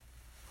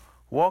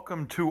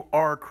Welcome to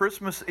our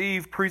Christmas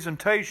Eve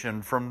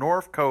presentation from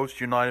North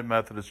Coast United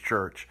Methodist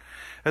Church.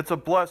 It's a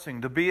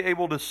blessing to be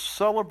able to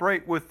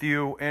celebrate with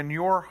you in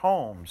your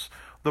homes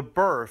the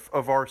birth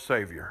of our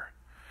Savior.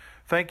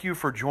 Thank you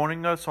for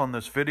joining us on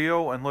this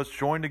video, and let's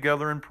join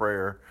together in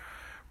prayer.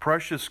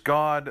 Precious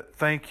God,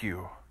 thank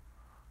you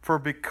for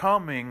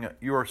becoming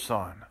your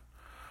Son,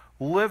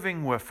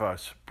 living with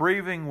us,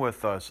 breathing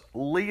with us,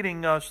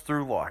 leading us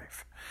through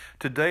life.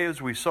 Today,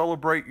 as we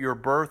celebrate your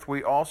birth,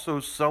 we also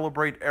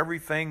celebrate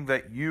everything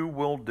that you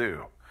will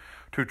do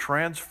to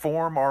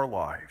transform our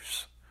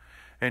lives.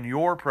 In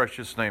your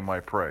precious name I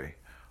pray.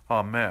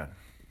 Amen.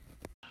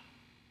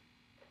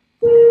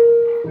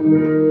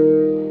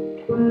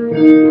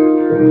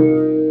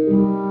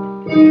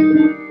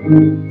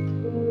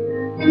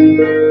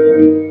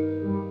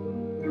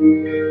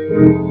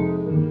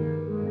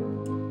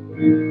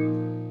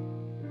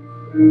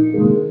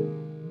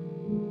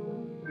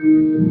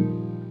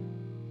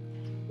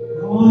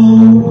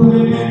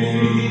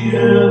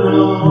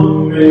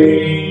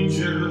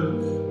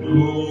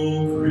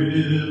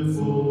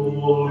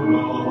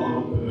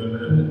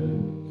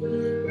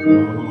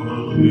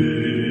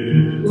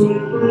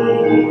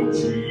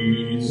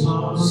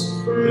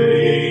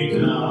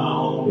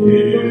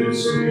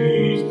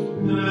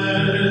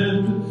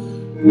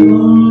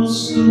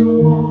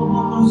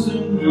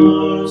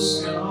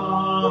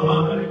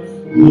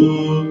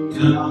 Look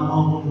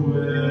down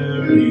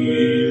where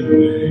he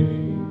lay,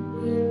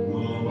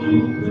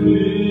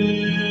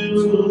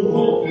 little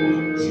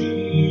Lord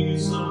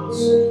Jesus,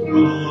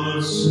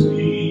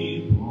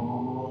 asleep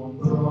on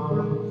the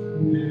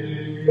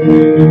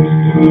hay.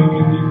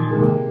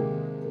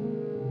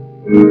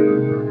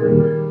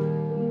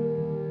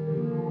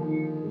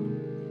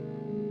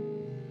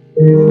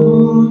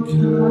 The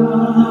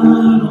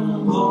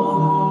cattle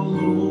are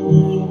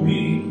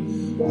lowing,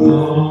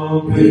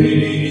 the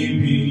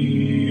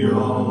baby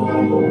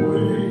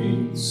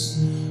awaits,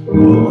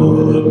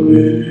 but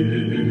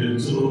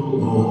little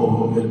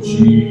Lord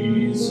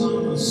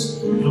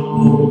Jesus,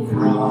 no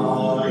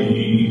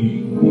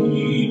crying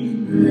he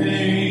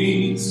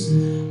makes.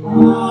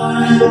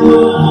 I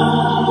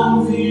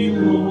love thee,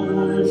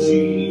 Lord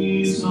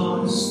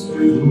Jesus,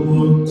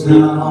 look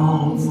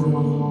down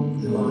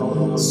from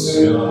the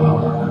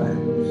sky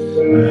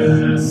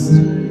and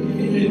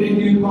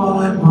stay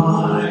by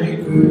my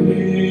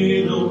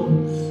cradle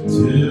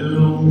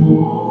till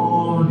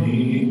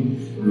morning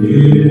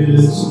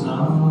is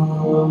nigh.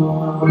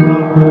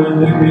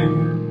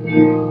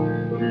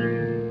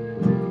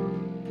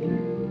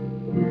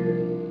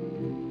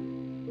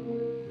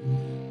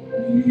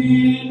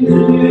 Be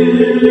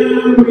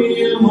near me,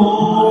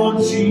 Lord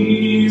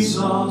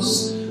Jesus,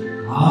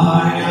 I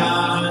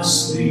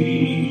ask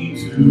thee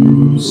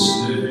to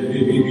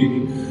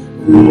stay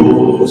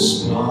close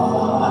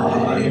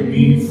by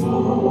me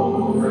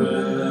forever,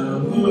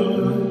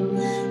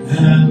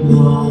 and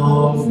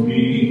love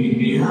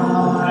me,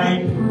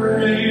 I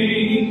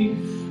pray.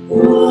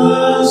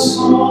 Bless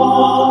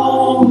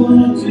all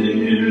the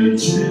dear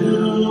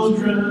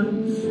children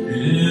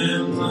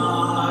in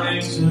thy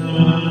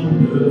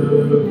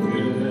tender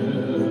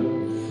care,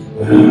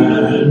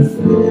 and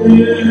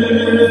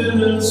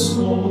fit us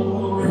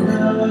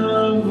forever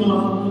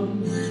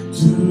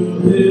to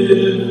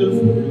live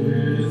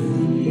with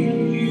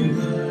thee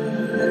there,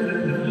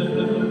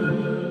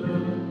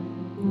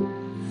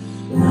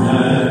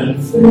 and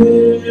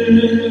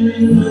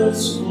fit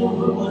us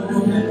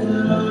forever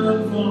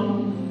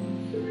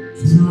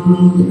to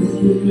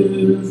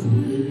live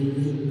with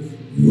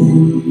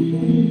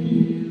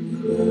thee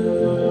there.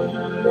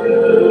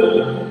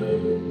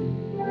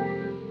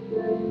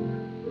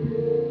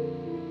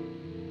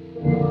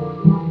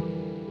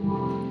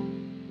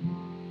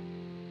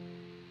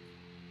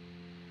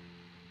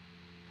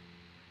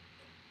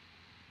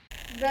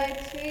 The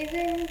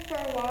season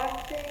for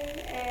watching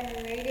and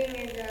reading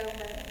is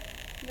over.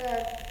 The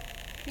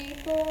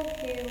people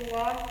who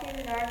walked in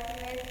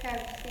darkness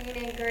have seen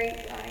a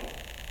great light.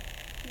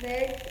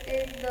 This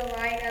is the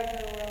light of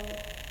the world,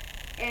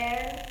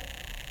 and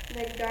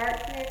the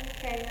darkness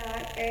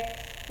cannot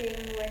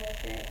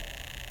extinguish it.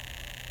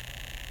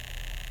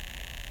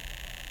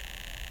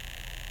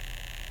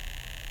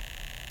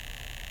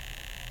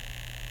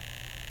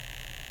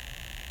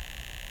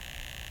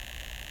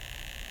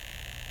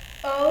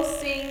 Oh,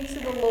 sing to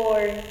the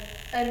Lord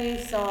a new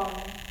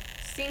song.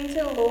 Sing to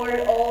the Lord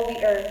all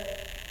the earth.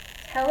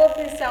 Tell of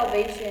his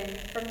salvation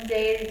from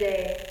day to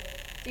day.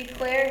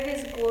 Declare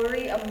his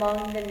glory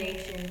among the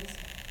nations,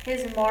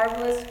 his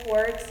marvelous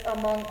works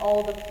among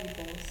all the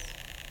peoples.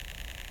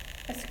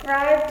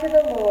 Ascribe to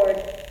the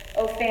Lord,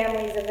 O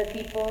families of the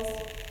peoples.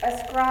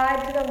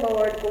 Ascribe to the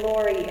Lord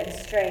glory and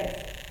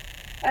strength.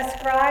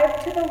 Ascribe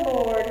to the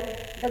Lord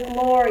the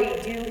glory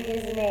due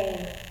his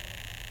name.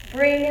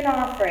 Bring an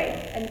offering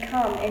and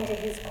come into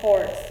his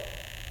courts.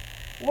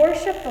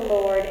 Worship the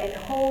Lord in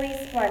holy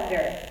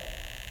splendor.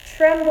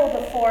 Tremble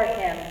before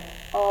him,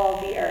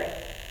 all the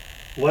earth.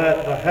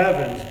 Let the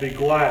heavens be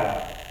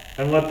glad,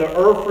 and let the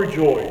earth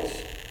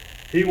rejoice.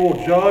 He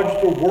will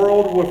judge the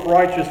world with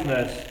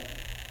righteousness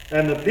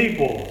and the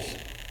peoples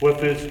with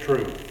his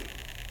truth.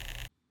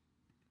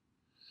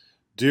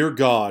 Dear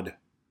God,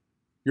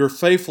 your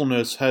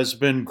faithfulness has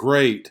been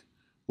great,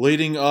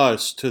 leading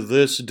us to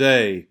this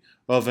day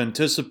of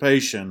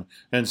anticipation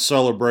and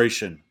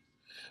celebration.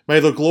 May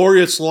the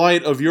glorious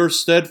light of your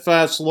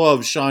steadfast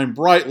love shine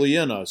brightly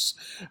in us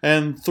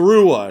and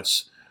through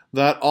us,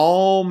 that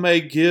all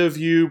may give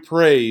you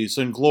praise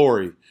and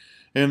glory.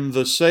 In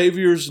the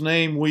Savior's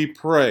name we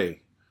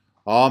pray.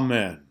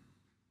 Amen.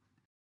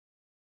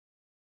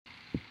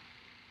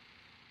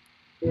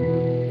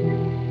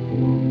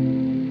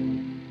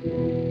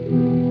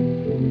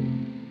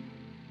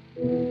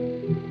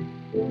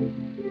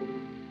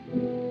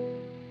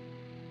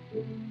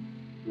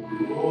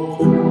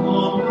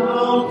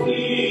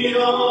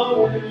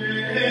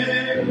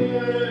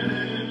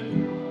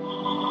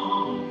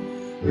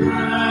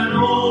 And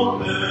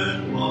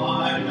open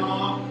wide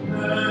the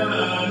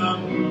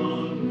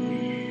heavenly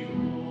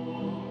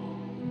door.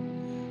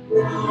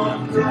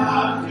 Brought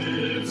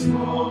captives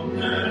from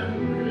their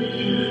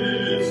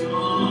prison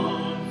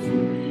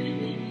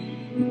free,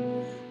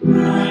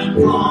 and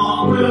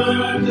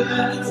conquered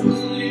death's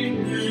sleep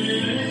victory.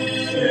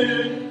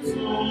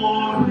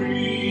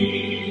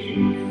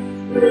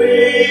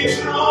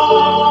 Rejoice,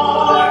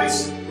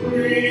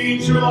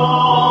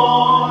 rejoice,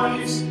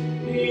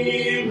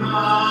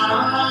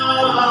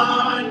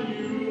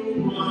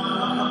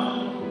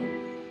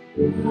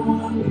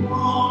 Emmanuel,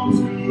 come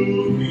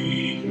to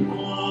thee, O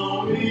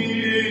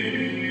Israel.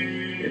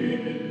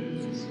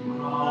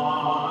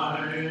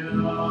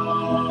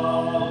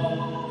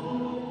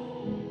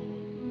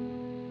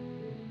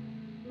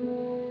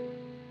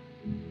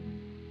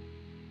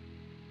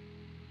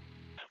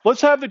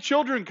 Let's have the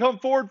children come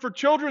forward for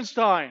children's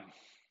time.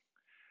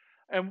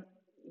 And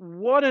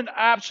what an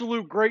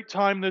absolute great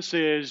time this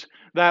is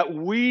that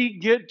we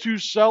get to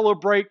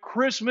celebrate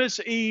Christmas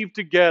Eve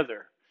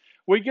together.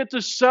 We get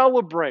to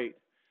celebrate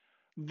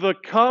the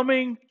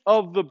coming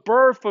of the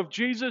birth of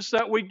Jesus,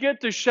 that we get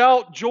to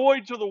shout joy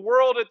to the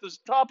world at the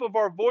top of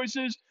our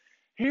voices.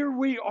 Here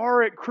we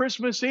are at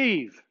Christmas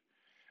Eve.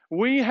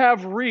 We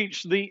have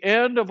reached the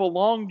end of a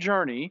long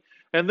journey,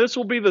 and this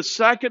will be the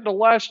second to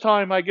last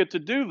time I get to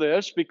do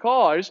this,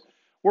 because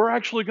we're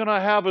actually going to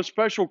have a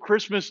special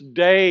Christmas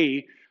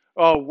Day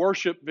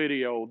worship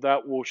video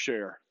that we'll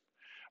share.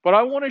 But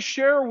I want to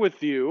share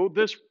with you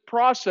this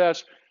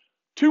process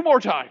 2 more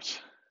times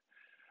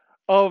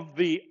of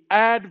the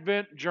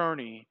Advent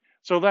journey,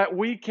 so that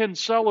we can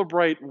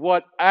celebrate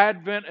what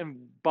Advent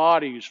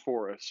embodies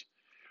for us.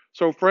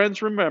 So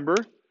friends, remember,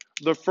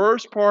 the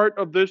first part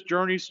of this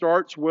journey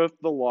starts with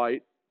the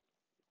light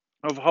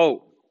of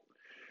hope.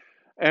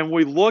 And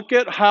we look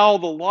at how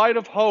the light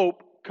of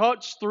hope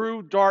cuts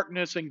through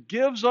darkness and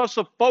gives us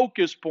a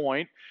focus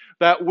point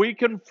that we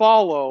can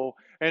follow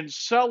and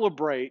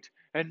celebrate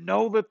and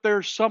know that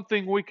there's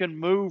something we can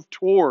move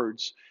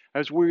towards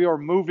as we are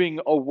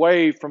moving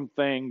away from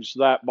things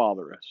that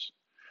bother us.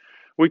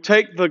 We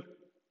take the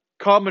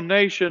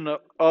combination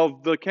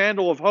of the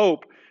candle of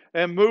hope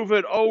and move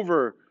it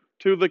over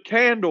to the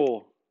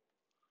candle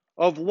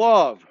of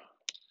love.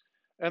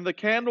 And the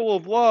candle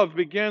of love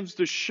begins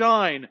to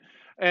shine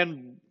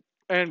and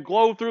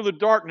glow through the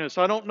darkness.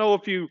 I don't know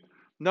if you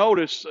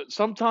notice,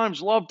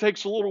 sometimes love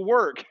takes a little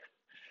work,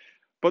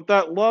 but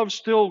that love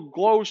still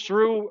glows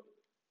through,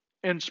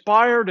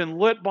 inspired and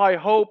lit by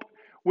hope.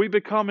 We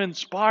become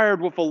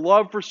inspired with a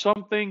love for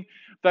something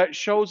that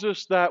shows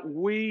us that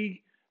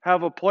we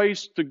have a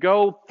place to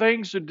go,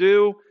 things to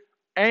do,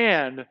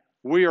 and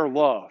we are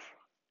love.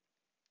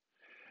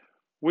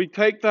 We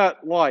take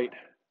that light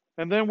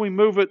and then we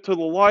move it to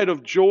the light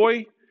of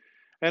joy.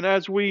 And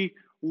as we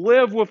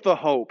live with the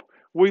hope,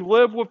 we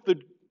live with the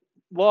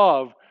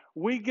love,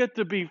 we get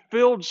to be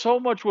filled so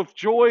much with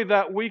joy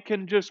that we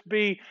can just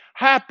be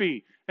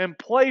happy and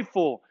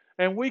playful,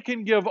 and we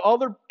can give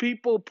other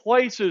people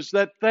places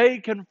that they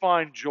can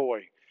find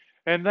joy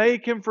and they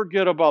can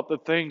forget about the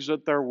things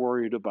that they're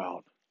worried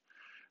about.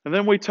 And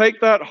then we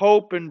take that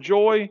hope and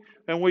joy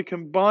and we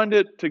combine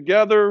it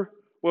together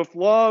with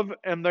love,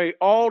 and they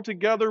all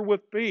together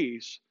with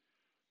peace.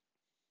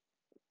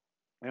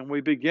 And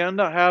we begin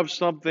to have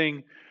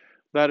something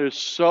that is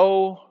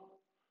so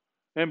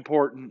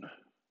important,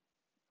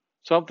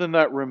 something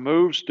that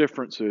removes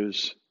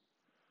differences,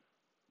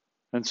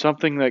 and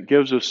something that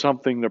gives us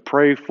something to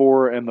pray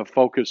for and to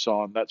focus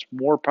on that's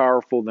more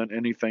powerful than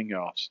anything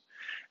else.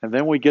 And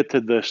then we get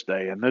to this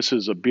day, and this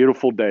is a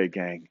beautiful day,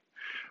 gang,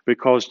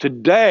 because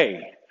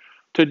today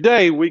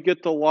we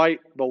get to light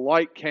the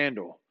light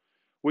candle.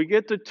 We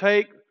get to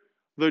take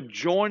the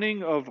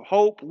joining of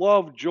hope,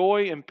 love,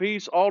 joy, and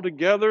peace all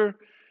together,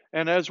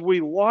 and as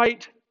we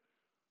light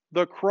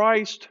the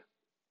Christ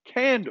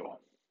candle,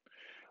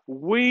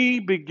 we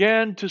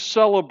begin to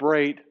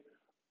celebrate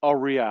a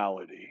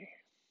reality.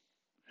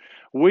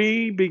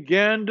 We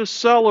begin to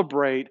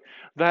celebrate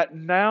that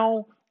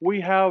now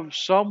we have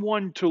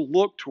someone to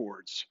look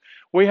towards.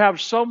 We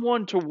have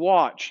someone to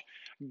watch.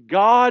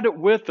 God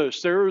with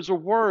us. There is a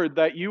word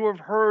that you have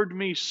heard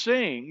me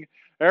sing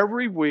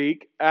every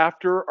week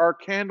after our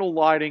candle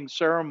lighting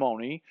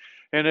ceremony,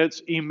 and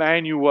it's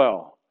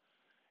Emmanuel.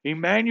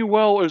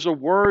 Emmanuel is a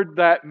word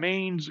that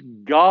means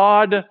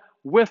God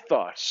with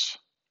us.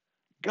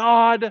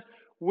 God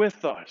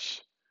with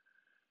us.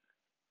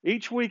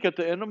 Each week at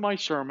the end of my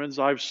sermons,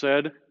 I've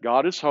said,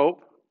 God is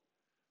hope.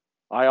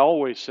 I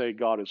always say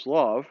God is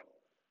love.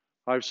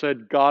 I've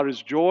said God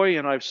is joy,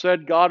 and I've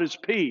said God is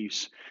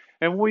peace.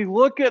 And we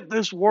look at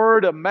this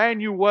word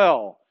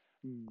Emmanuel,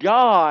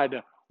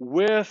 God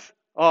with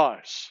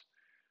us.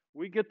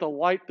 We get to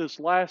light this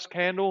last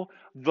candle,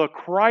 the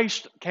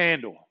Christ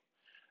candle,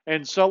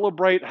 and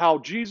celebrate how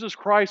Jesus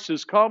Christ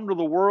has come to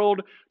the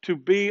world to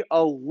be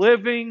a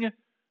living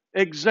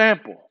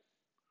example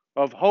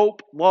of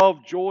hope,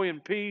 love, joy,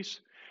 and peace,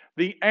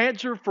 the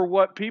answer for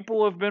what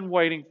people have been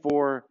waiting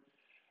for,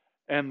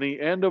 and the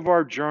end of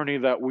our journey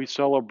that we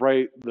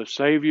celebrate the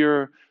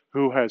Savior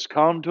who has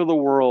come to the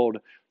world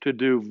to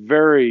do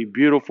very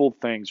beautiful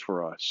things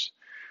for us.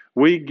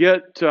 We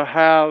get to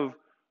have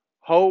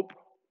hope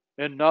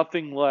in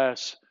nothing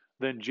less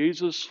than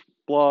Jesus'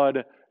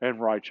 blood and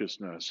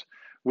righteousness.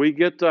 We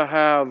get to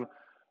have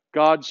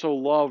God so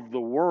loved the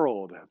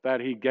world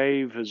that He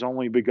gave His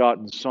only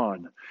begotten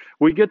Son.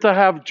 We get to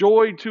have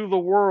joy to the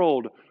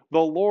world. The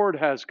Lord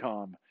has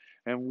come.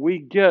 And we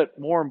get,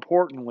 more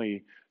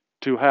importantly,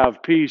 to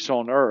have peace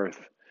on earth.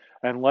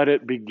 And let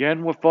it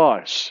begin with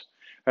us.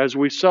 As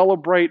we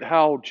celebrate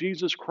how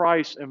Jesus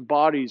Christ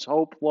embodies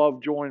hope,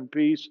 love, joy, and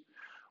peace,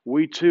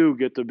 we too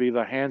get to be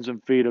the hands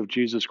and feet of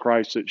Jesus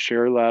Christ that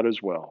share that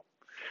as well.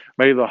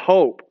 May the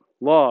hope,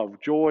 love,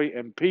 joy,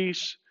 and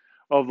peace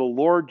of the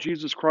Lord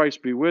Jesus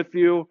Christ be with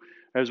you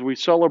as we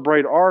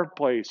celebrate our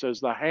place as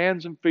the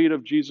hands and feet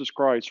of Jesus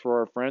Christ for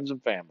our friends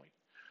and family.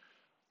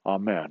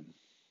 Amen.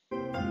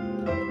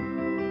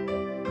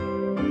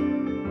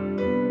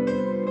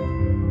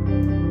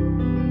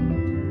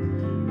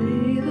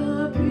 May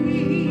the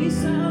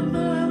peace of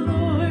the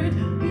Lord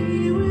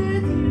be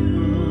with you.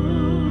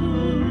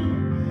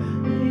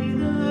 May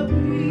the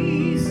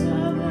peace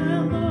of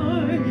the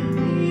Lord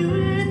be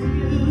with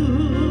you.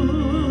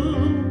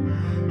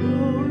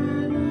 Though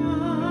we're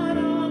not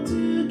all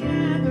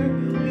together,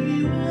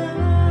 we will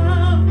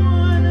love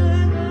one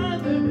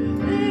another.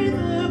 May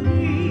the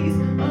peace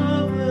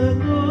of the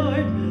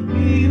Lord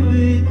be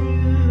with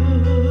you.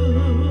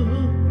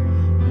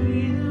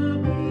 May the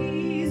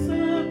peace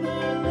of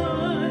the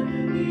Lord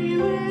be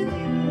with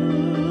you.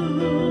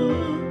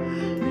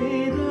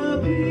 May the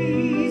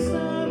peace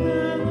of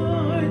the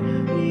Lord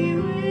be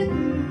with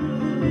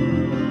you.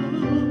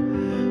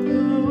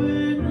 Though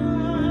we're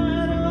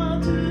not all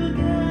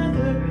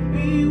together,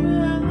 we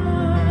will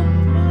love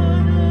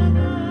one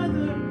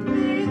another.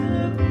 May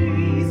the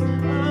peace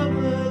of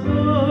the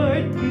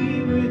Lord be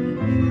with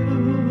you.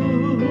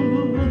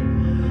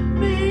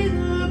 May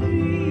the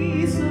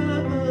peace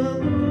of the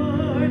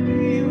Lord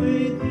be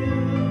with you.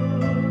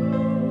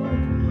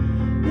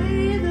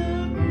 May the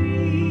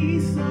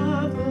peace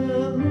of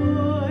the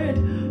Lord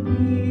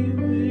be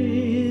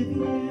with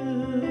you.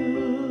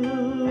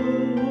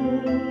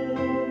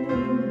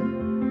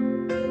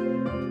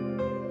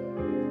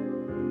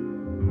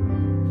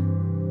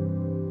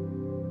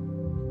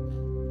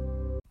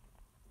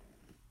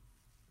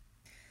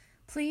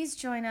 Please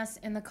join us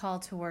in the call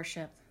to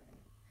worship.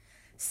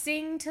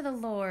 Sing to the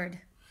Lord.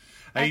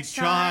 A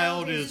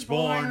child is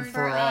born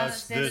for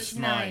us this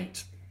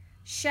night.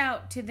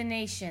 Shout to the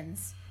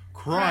nations.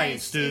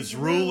 Christ is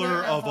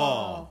ruler of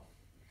all.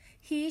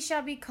 He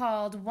shall be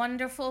called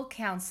Wonderful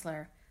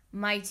Counselor,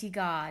 Mighty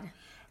God,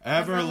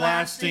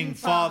 Everlasting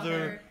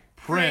Father,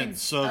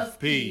 Prince of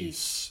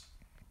Peace.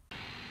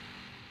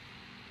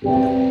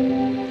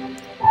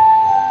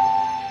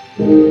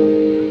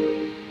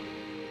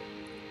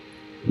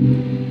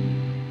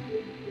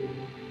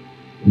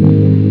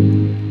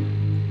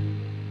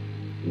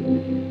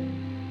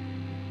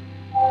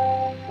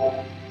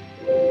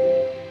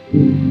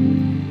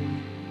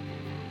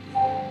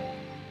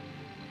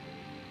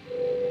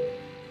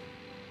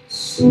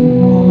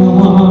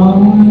 Silent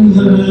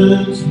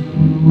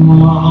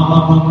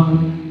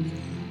night,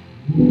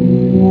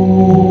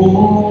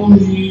 holy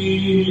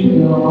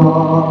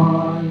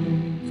night,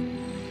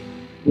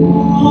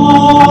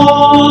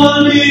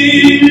 all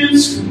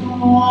is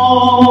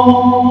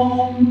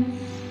calm,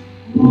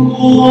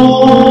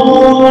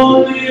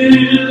 all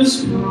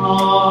is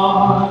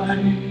bright,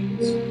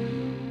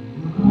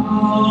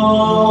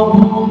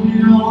 round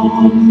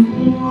yon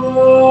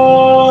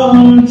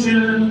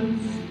virgin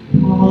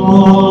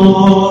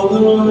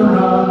mother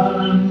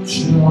and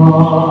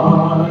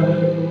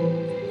child,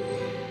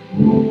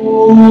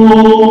 holy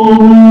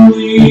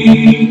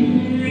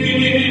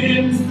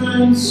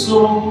infant,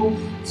 so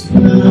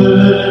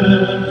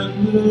tender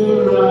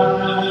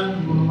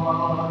and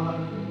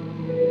mild,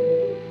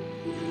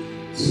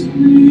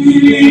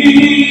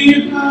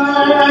 sleep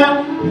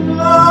and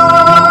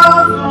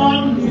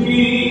heavenly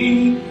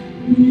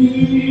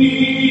peace.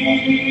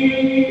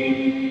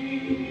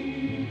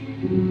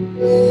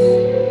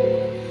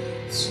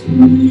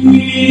 Sleep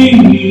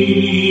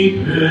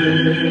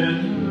in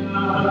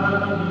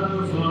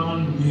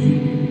heavenly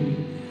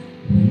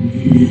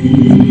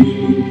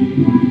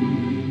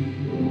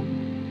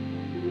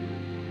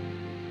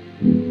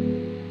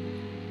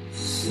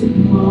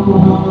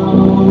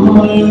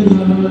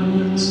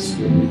Silence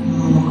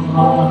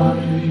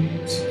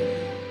night,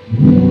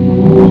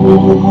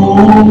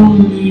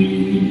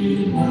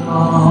 holy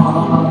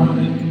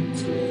night,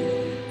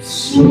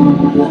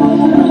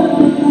 shepherds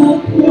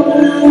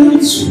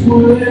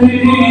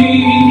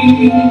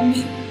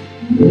wake,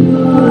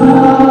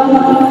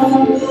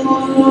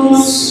 the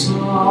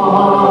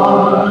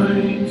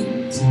sight,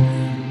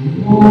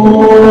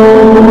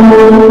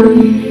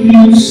 glory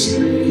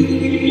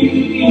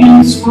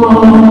streams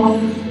from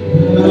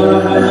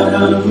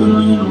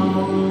heaven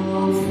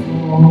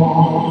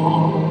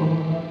afar.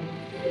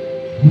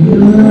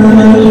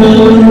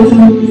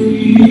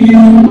 Heavenly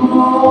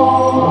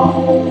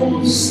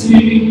hosts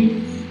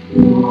sing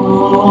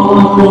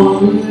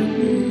hallelujah.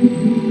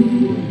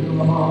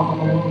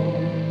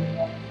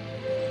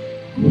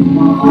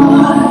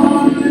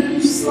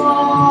 Christ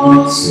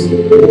our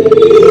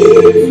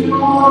Savior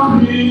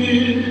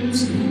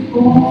is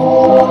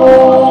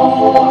born.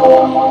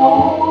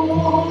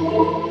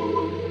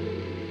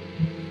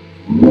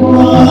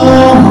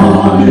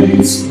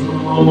 Christ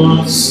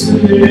our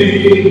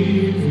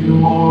Savior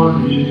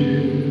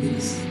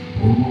is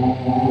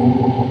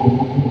born.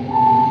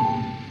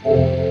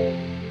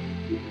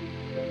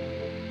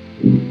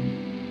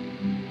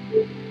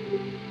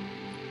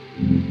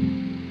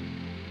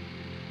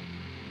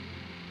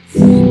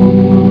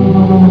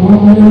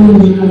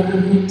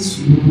 Silence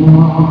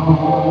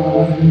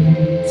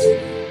night,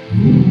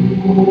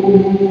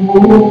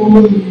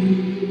 holy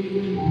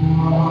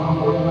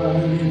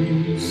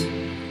night,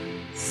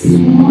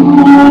 Son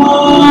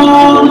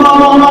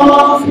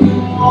of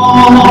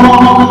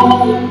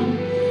God,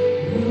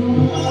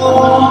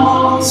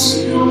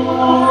 cast your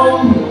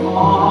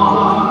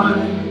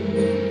light,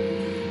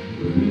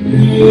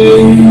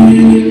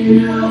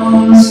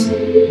 radiance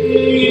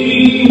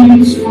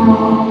beams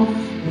from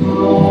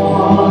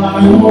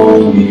thy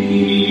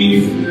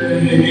holy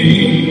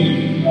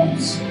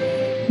face,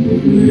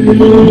 with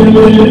the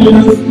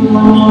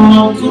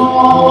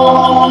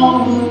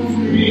dawn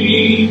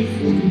redeeming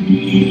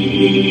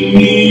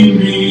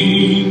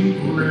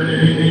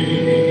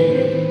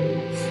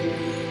grace.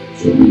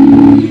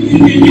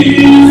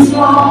 Jesus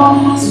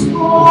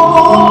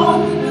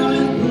born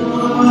at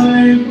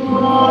thy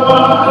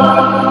birth,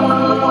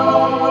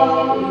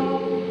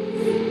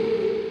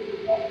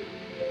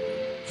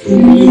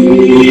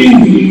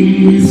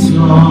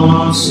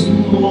 Jesus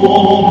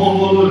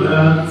Lord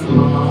at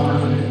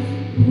thy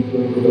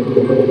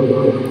birth.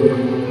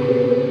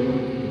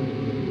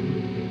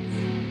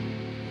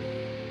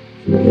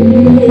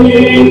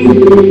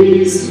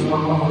 Jesus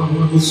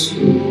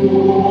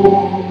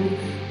Lord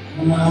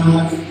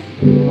at thy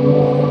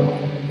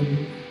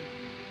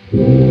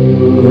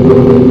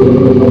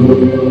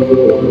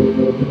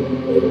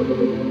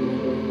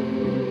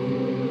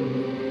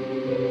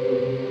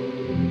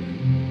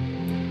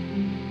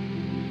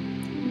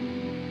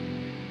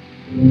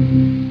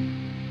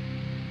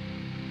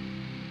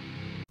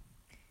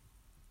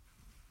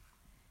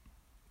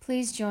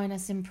Please join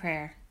us in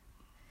prayer.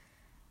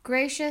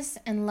 Gracious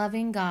and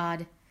loving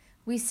God,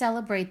 we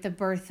celebrate the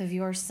birth of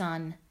your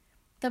Son,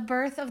 the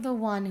birth of the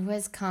one who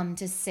has come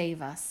to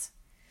save us.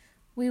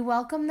 We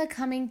welcome the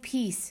coming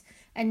peace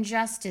and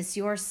justice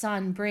your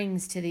Son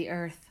brings to the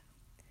earth.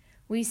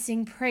 We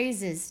sing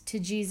praises to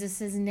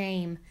Jesus'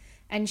 name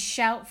and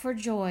shout for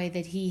joy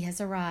that he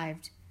has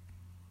arrived.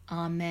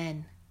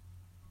 Amen.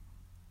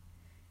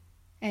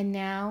 And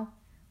now,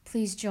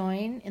 please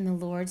join in the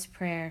Lord's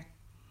Prayer.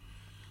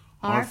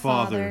 Our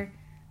Father,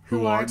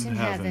 who art in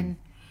heaven,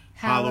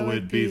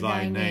 hallowed be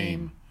thy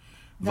name.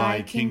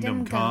 Thy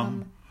kingdom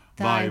come,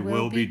 thy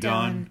will be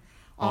done,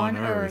 on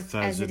earth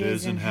as it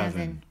is in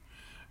heaven.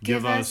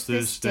 Give us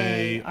this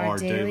day our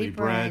daily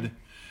bread,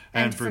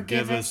 and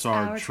forgive us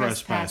our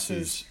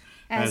trespasses,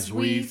 as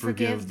we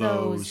forgive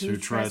those who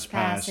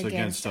trespass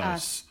against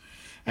us.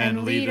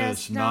 And lead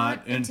us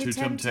not into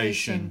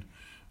temptation,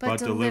 but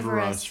deliver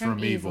us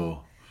from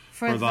evil.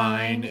 For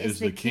thine is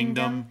the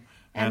kingdom,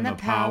 and the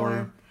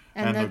power,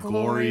 and the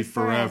glory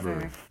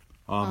forever.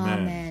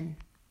 Amen.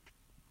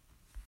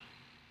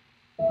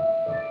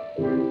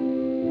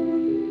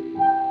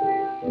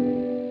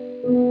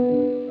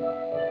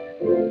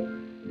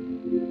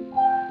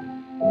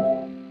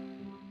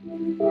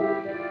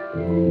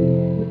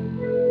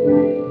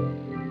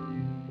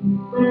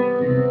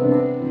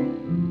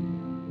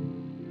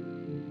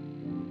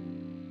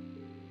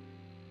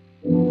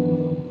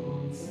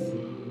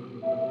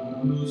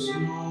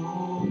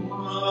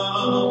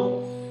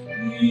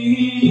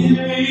 The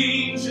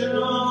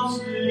angels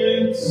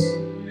did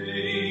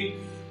say,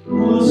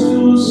 was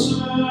to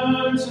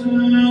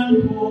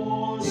certain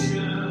poor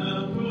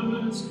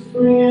shepherds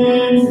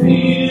in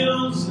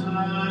fields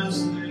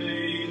as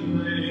they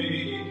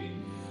lay,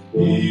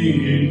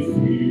 in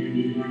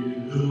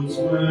fields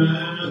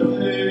where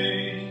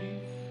they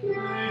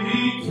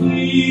lay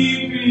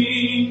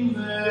keeping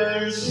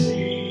their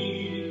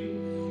sheep,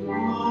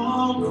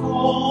 a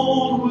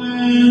cold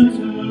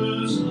winter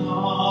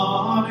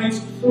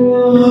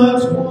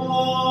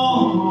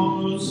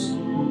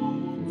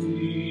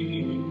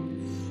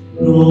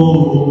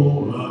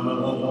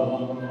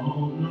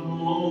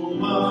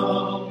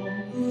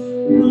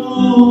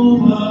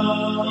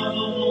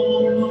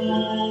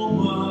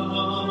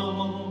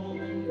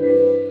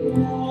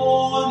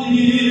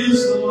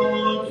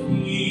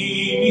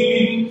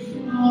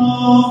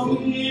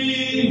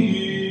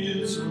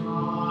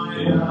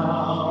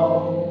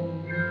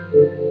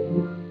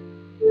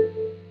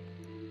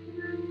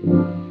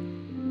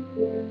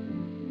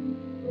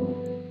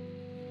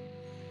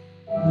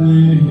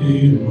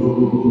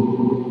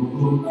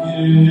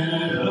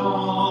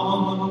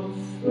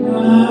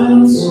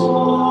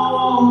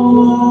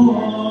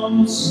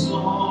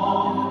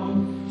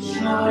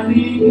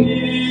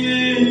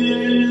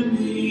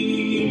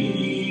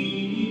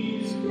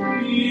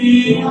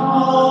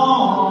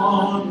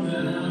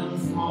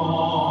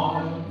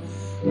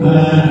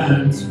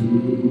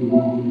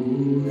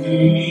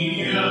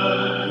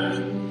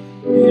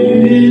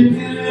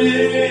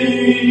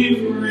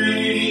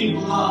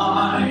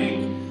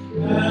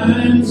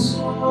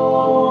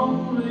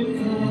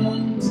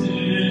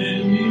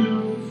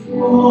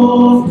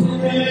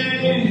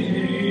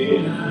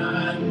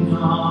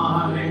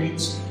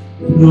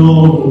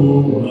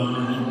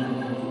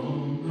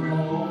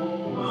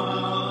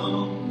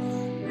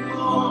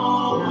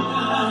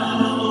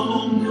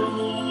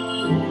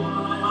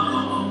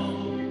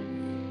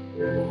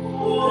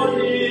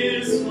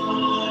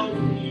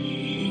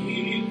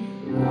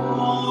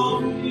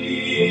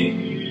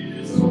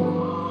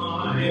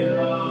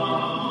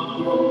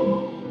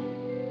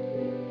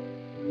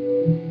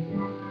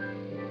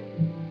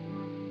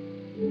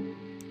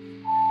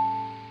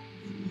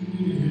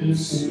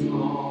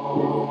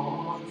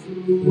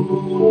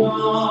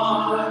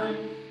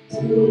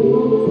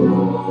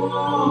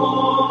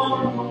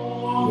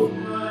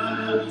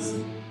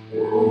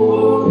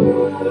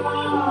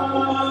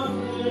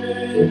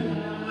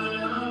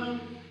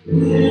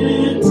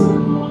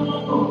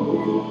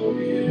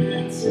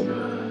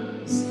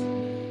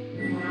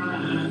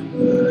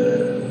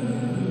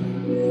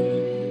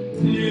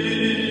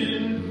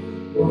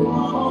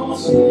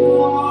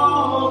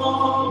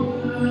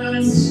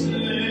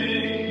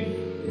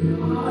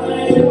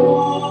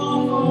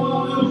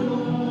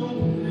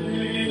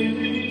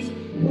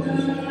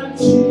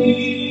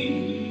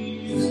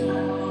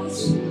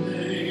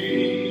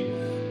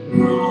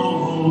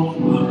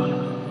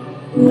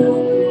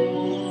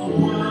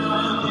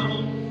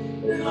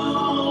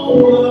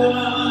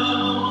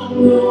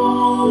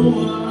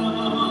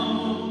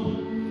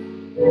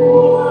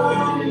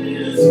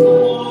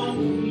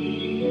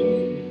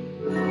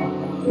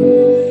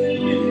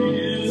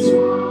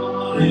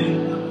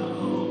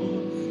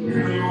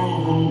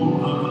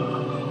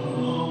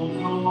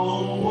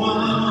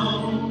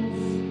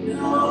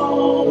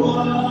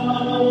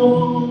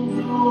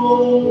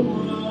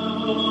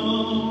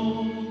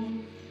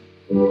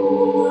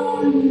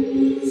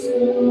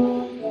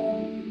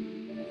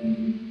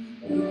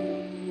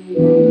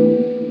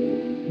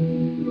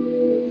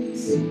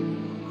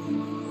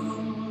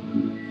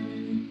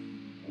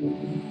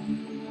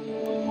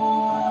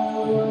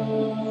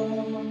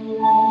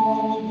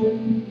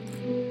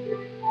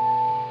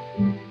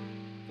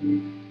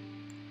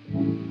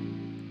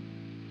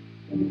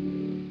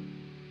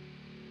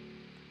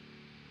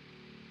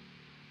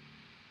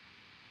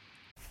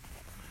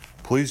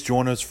Please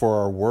join us for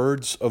our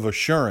words of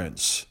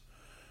assurance.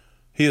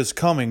 He is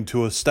coming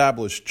to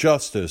establish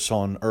justice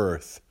on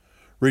earth.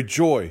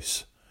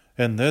 Rejoice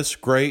in this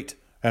great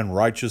and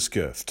righteous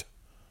gift.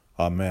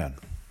 Amen.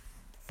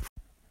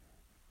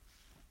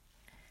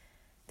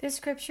 This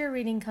scripture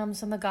reading comes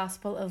from the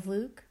Gospel of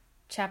Luke,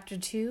 chapter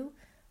 2,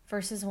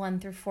 verses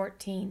 1 through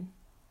 14.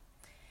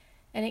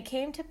 And it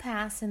came to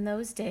pass in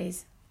those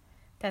days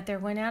that there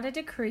went out a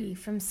decree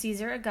from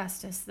Caesar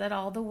Augustus that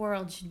all the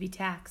world should be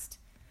taxed.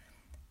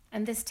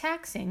 And this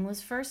taxing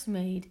was first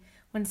made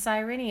when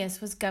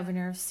Cyrenius was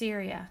governor of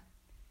Syria.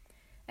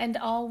 And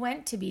all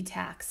went to be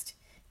taxed,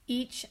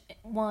 each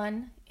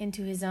one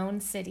into his own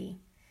city.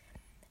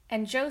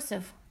 And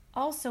Joseph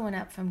also went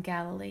up from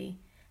Galilee,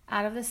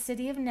 out of the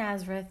city of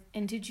Nazareth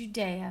into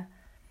Judea,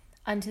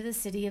 unto the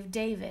city of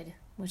David,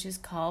 which is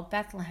called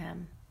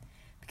Bethlehem,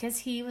 because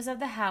he was of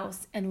the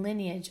house and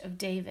lineage of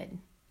David,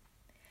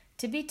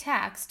 to be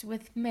taxed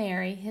with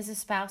Mary his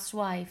espoused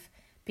wife,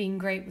 being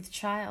great with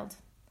child.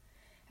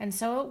 And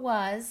so it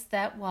was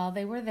that while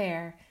they were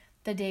there,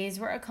 the days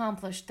were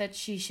accomplished that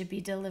she should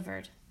be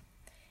delivered.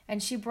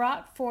 And she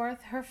brought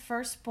forth her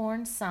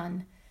firstborn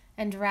son,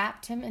 and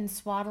wrapped him in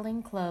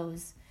swaddling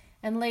clothes,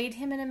 and laid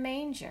him in a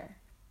manger,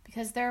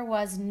 because there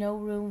was no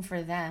room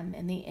for them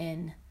in the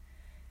inn.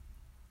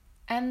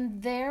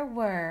 And there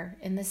were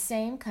in the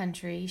same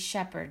country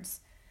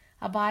shepherds,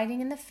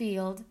 abiding in the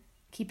field,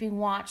 keeping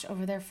watch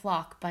over their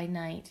flock by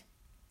night.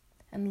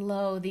 And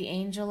lo, the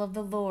angel of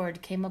the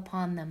Lord came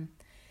upon them,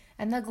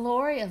 and the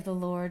glory of the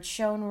Lord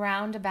shone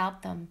round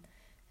about them,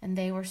 and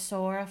they were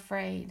sore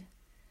afraid.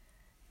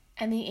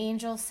 And the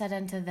angel said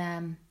unto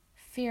them,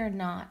 Fear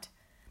not,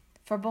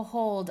 For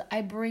behold,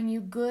 I bring you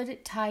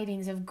good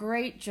tidings of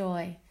great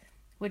joy,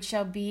 which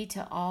shall be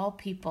to all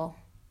people.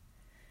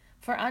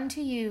 For unto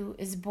you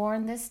is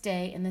born this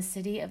day in the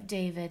city of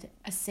David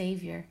a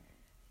Savior,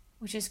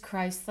 which is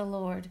Christ the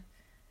Lord.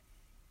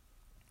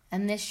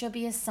 And this shall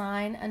be a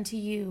sign unto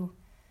you.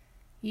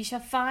 Ye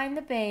shall find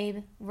the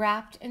babe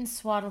wrapped in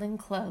swaddling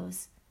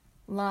clothes,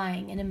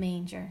 lying in a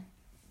manger.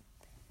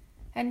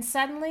 And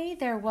suddenly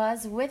there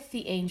was with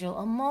the angel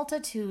a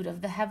multitude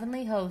of the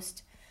heavenly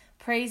host,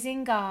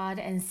 praising God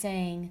and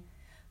saying,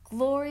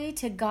 Glory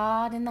to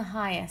God in the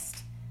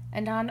highest,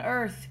 and on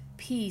earth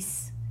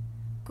peace,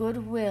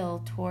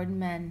 goodwill toward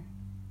men.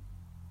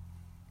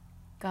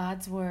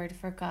 God's word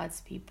for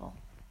God's people.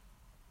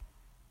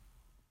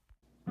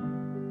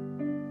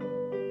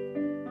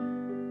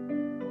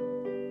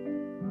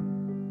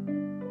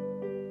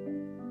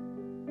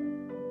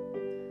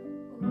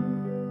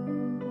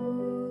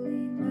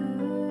 Holy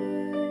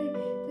night,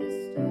 the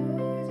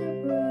stars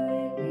are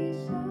brightly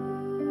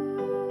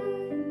shining.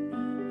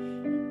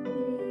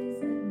 It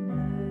is the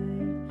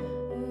night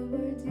of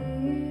our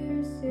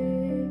dear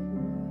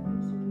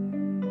Savior's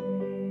birth.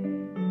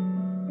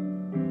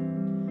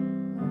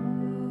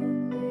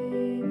 Long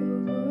lay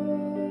the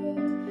world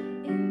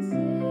in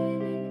sin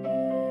and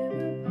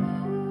error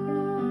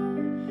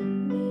pining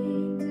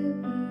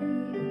till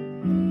He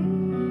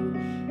appeared,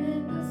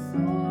 and the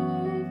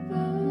soul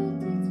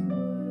felt its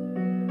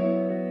worth.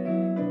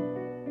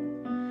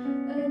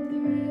 A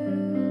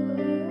thrill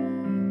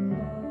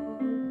of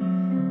hope,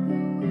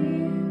 the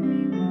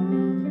weary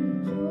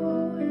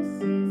world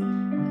rejoices.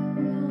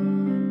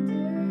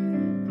 A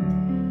wonder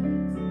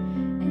brings, and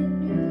new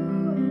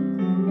and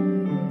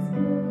glorious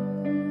morn.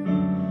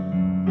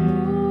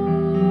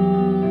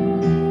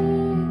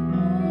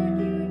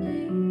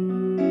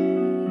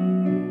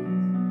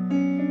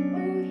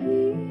 Born your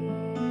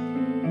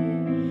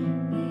name.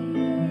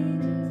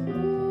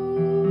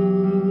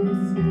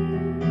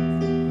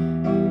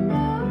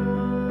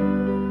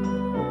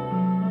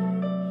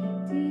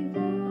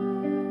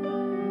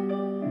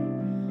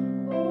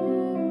 Oh,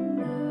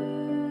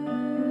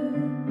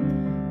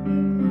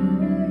 hear the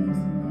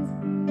angels'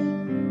 voices.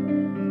 Oh,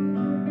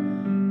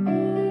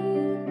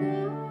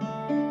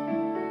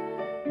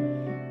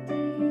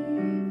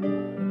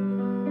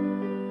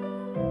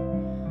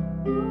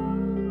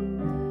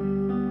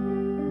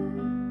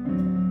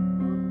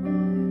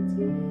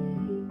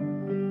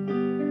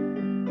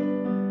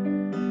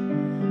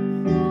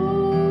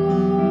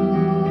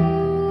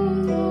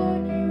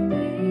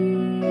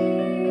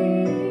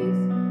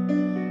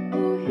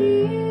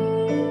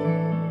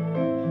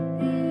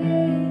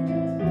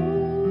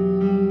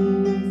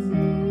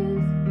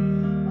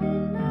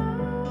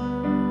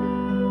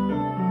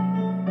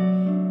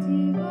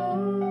 divine.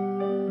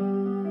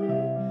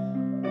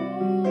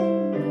 Oh, night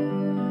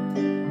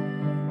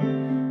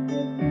the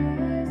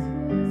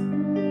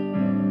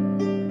Christ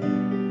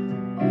was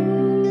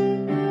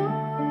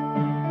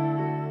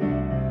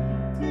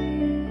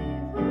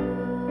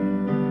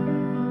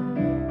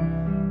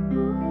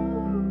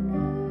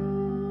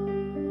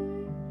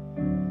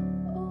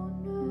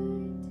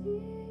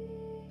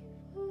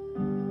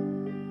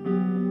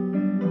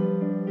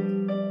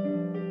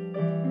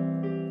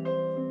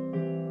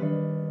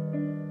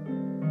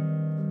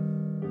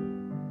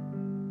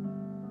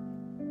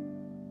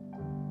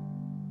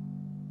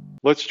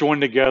Let's join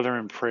together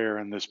in prayer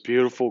in this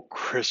beautiful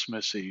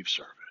Christmas Eve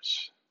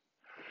service.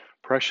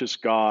 Precious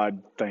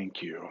God,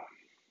 thank you.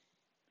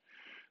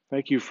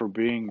 Thank you for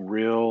being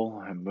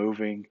real and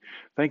moving.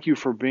 Thank you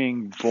for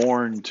being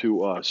born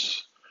to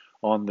us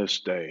on this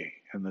day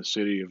in the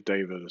city of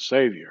David, a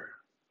Savior,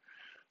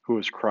 who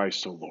is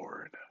Christ the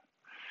Lord.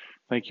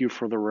 Thank you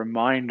for the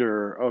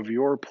reminder of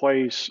your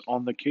place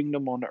on the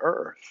kingdom on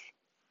earth.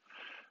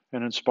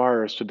 And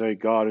inspire us today,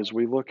 God, as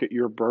we look at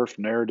your birth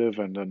narrative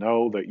and to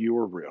know that you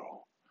are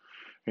real.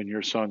 In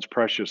your Son's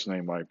precious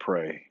name I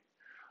pray.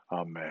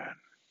 Amen.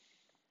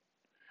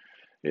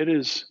 It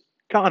is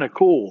kind of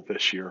cool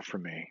this year for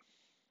me.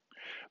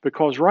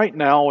 Because right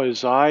now,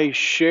 as I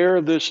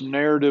share this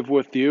narrative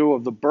with you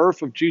of the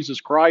birth of Jesus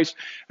Christ,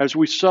 as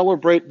we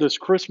celebrate this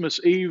Christmas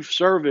Eve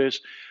service,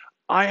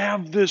 I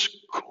have this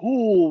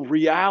cool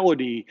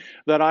reality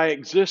that I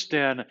exist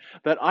in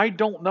that I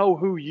don't know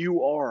who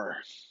you are.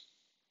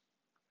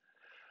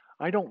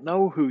 I don't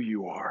know who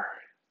you are.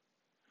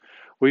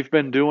 We've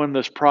been doing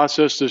this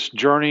process, this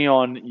journey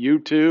on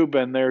YouTube,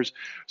 and there's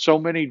so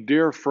many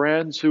dear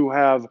friends who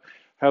have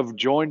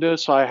joined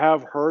us. I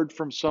have heard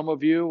from some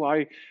of you.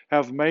 I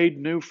have made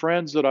new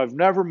friends that I've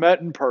never met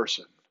in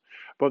person.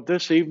 But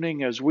this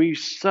evening, as we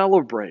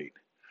celebrate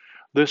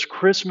this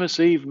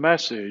Christmas Eve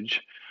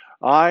message,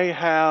 I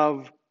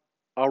have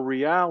a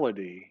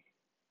reality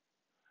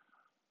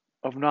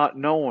of not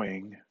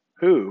knowing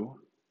who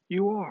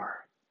you are.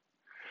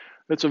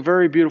 It's a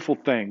very beautiful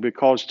thing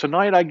because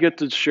tonight I get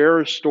to share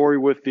a story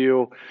with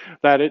you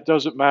that it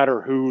doesn't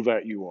matter who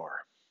that you are.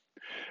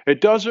 It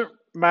doesn't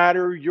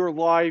matter your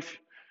life.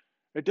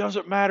 It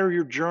doesn't matter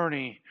your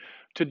journey.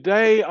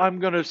 Today I'm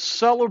going to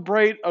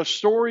celebrate a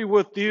story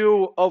with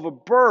you of a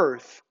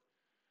birth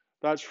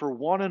that's for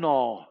one and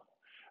all,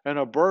 and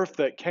a birth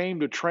that came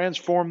to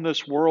transform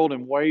this world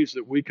in ways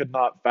that we could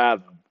not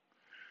fathom.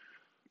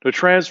 To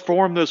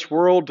transform this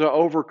world, to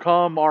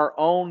overcome our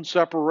own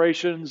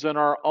separations and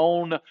our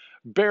own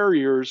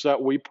barriers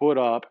that we put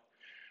up,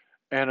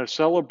 and a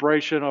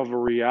celebration of a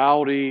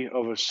reality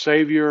of a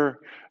Savior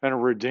and a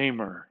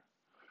Redeemer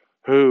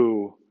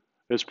who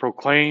is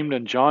proclaimed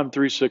in John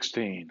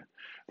 3:16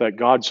 that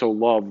God so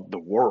loved the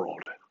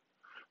world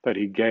that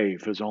he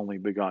gave his only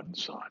begotten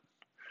Son,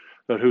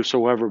 that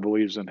whosoever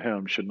believes in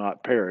him should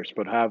not perish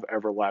but have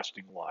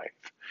everlasting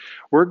life.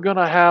 We're going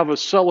to have a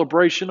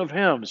celebration of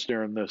hymns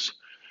during this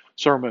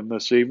sermon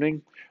this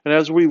evening. And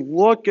as we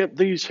look at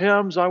these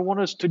hymns, I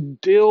want us to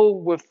deal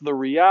with the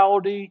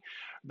reality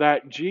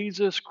that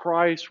Jesus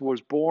Christ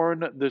was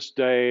born this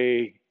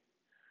day.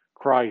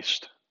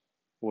 Christ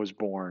was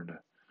born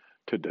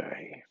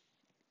today.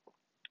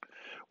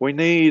 We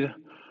need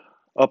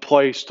a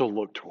place to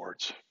look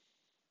towards.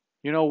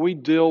 You know, we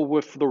deal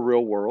with the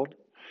real world.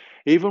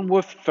 Even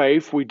with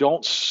faith, we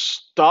don't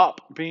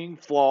stop being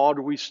flawed.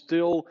 We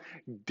still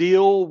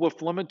deal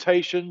with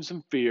limitations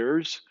and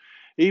fears.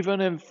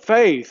 Even in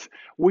faith,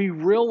 we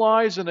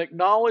realize and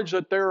acknowledge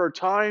that there are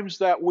times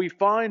that we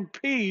find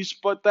peace,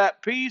 but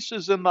that peace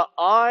is in the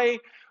eye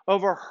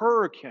of a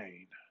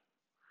hurricane.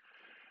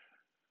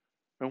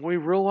 And we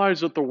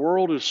realize that the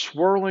world is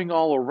swirling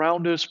all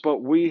around us,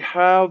 but we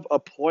have a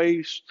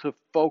place to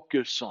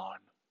focus on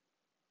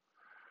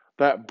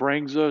that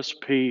brings us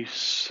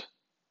peace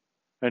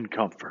and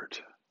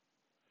comfort.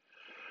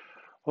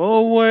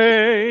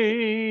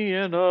 Away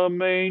in a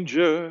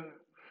manger,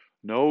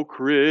 no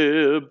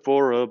crib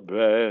for a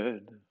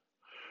bed,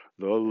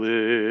 the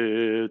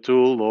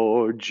little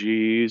Lord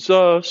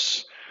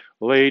Jesus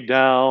laid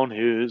down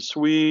his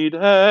sweet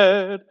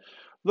head.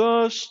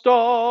 The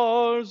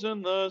stars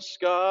in the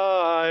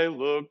sky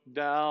looked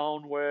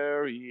down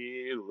where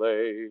he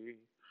lay.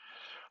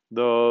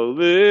 The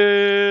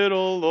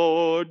little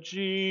Lord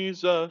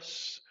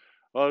Jesus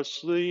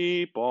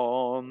asleep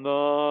on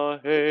the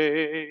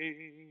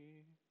hay.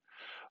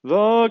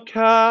 The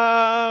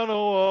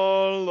cattle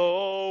are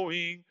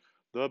lowing,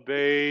 the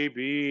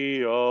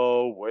baby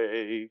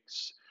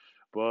awakes,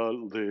 but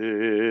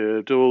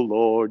little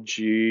Lord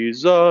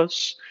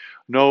Jesus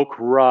no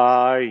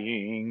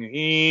crying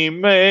he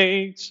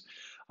makes.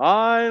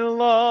 I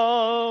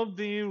love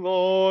thee,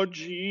 Lord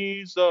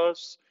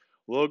Jesus.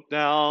 Look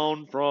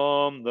down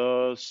from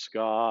the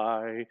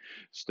sky.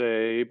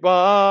 Stay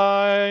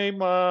by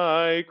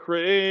my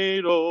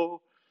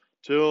cradle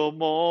till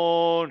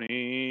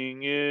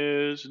morning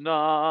is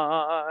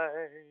nigh.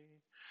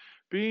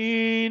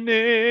 Be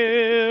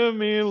near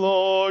me,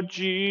 Lord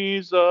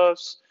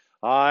Jesus.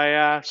 I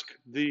ask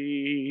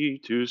thee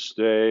to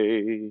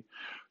stay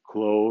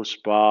close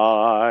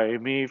by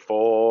me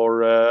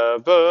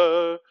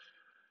forever,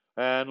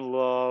 and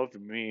love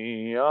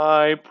me,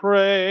 I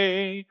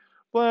pray.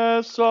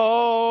 Bless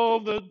all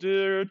the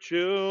dear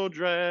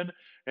children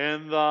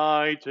in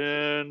thy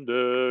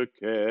tender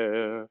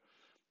care,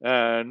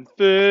 and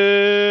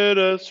fit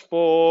us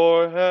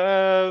for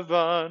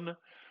heaven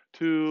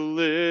to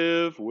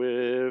live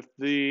with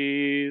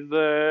thee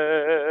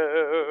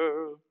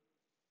there.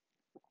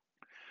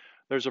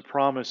 There's a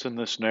promise in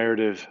this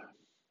narrative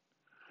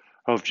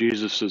of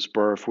Jesus'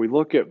 birth. We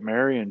look at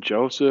Mary and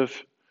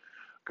Joseph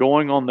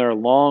going on their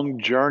long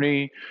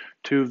journey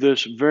to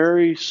this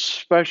very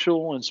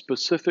special and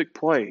specific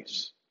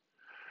place.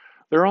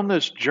 They're on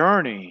this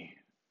journey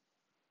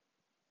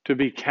to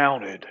be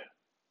counted,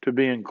 to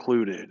be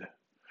included.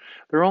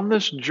 They're on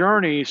this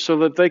journey so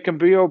that they can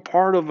be a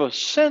part of a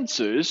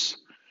census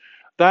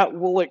that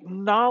will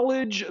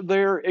acknowledge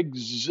their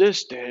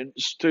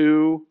existence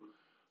to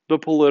the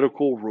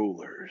political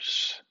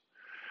rulers.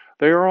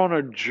 They are on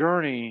a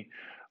journey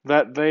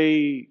that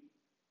they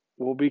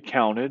will be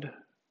counted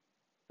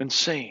and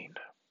seen.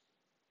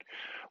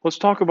 Let's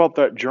talk about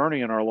that journey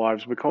in our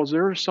lives, because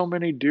there are so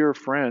many dear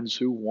friends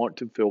who want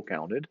to feel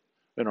counted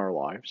in our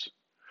lives.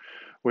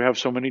 We have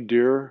so many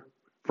dear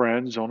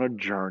friends on a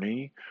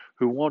journey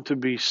who want to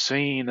be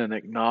seen and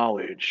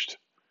acknowledged.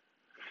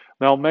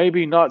 Now,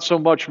 maybe not so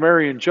much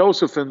Mary and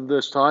Joseph in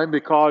this time,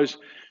 because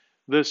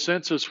this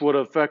census would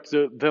affect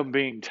them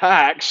being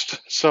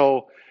taxed.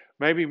 So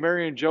maybe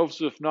Mary and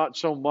Joseph not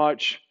so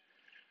much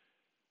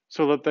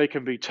so that they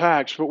can be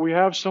taxed, but we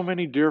have so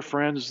many dear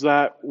friends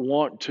that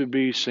want to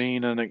be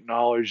seen and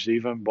acknowledged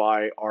even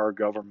by our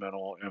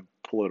governmental and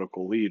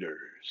political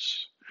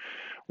leaders.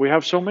 We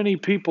have so many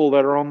people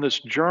that are on this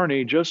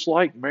journey just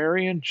like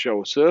Mary and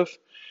Joseph,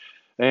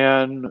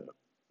 and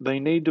they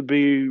need to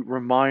be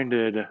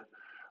reminded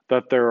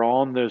that they're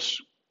on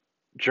this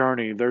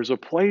journey. There's a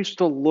place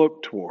to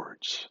look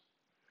towards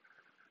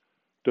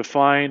to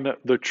find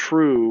the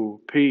true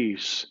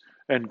peace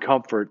and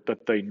comfort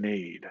that they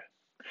need.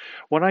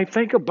 When I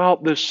think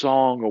about this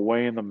song,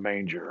 Away in the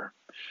Manger,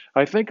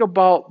 I think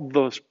about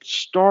the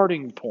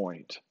starting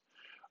point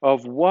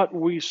of what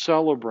we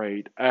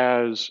celebrate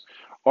as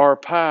our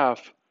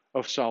path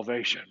of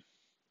salvation.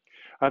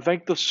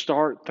 Think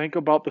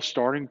about the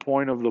starting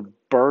point of the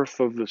birth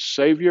of the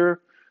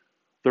Savior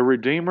The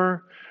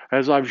Redeemer,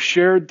 as I've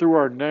shared through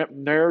our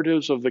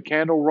narratives of the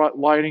candle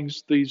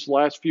lightings these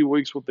last few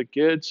weeks with the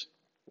kids,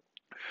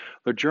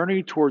 the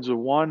journey towards the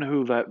one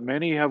who that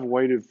many have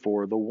waited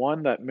for, the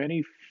one that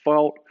many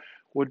felt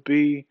would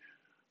be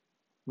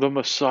the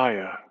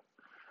Messiah,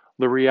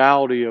 the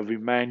reality of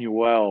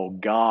Emmanuel,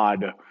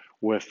 God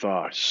with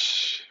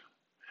us.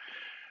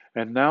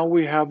 And now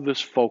we have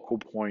this focal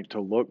point to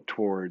look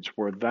towards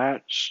where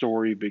that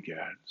story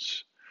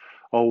begins.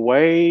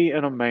 Away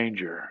in a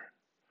manger,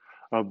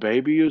 a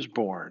baby is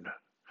born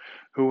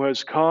who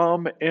has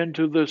come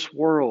into this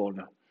world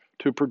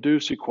to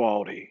produce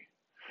equality,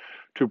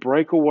 to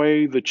break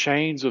away the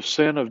chains of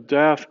sin, of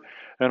death,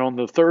 and on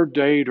the third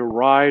day to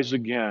rise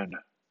again,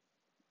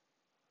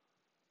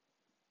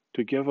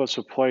 to give us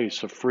a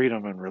place of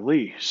freedom and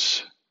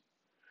release,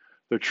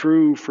 the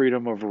true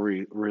freedom of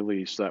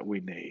release that we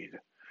need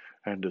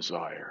and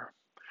desire.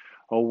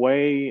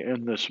 Away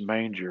in this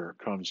manger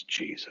comes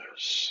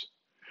Jesus,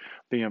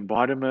 the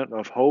embodiment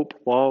of hope,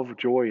 love,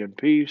 joy, and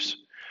peace,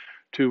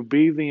 to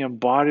be the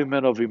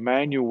embodiment of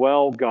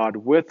Emmanuel, God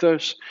with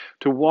us,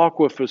 to walk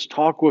with us,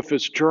 talk with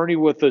us, journey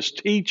with us,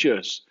 teach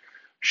us,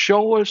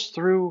 show us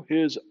through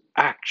his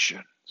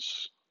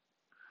actions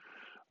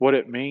what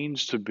it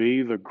means to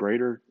be the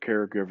greater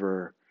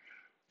caregiver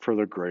for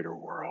the greater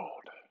world.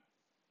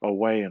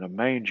 Away in a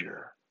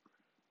manger,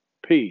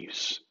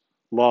 peace,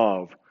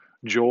 love,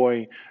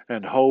 joy,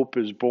 and hope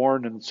is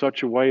born in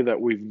such a way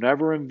that we've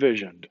never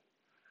envisioned,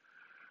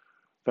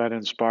 that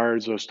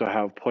inspires us to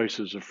have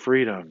places of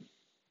freedom,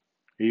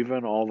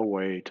 even all the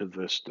way to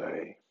this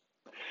day.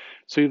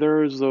 See,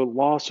 there is the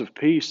loss of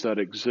peace that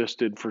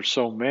existed for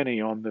so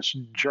many on this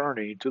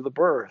journey to the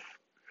birth.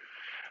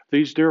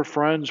 These dear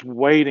friends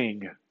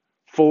waiting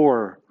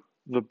for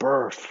the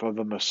birth of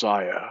the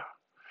Messiah.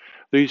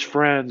 These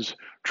friends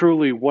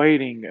truly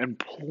waiting and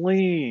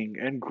pleading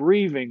and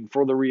grieving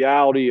for the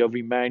reality of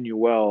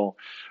Emmanuel,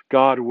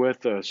 God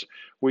with us.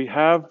 We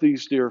have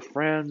these dear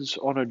friends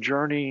on a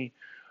journey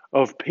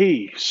of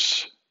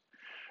peace.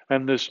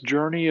 And this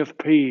journey of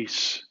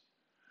peace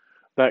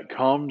that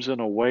comes in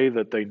a way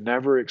that they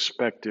never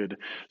expected.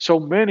 So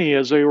many,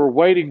 as they were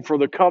waiting for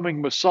the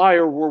coming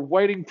Messiah, were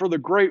waiting for the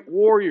great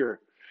warrior,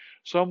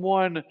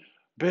 someone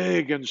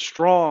big and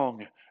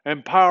strong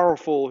and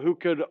powerful who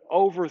could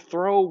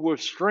overthrow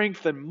with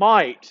strength and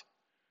might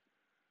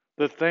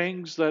the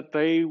things that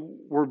they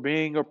were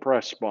being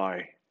oppressed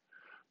by.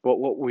 But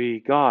what we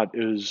got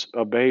is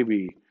a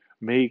baby,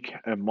 meek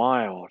and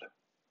mild,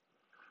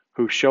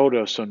 who showed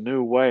us a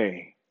new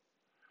way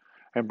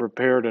and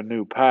prepared a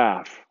new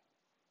path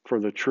for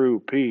the true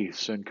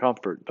peace and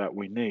comfort that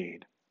we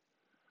need.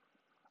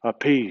 A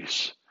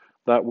peace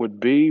that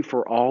would be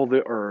for all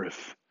the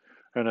earth,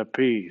 and a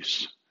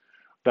peace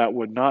that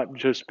would not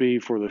just be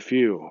for the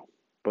few,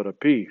 but a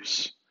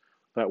peace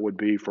that would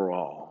be for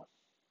all.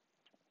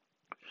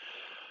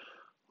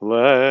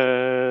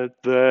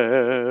 Let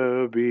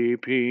there be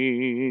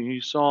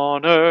peace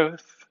on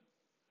earth,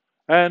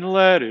 and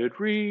let it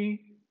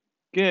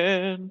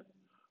begin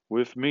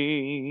with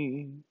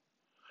me.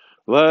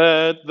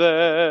 Let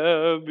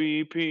there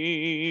be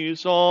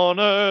peace on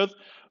earth,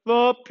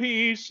 the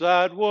peace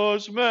that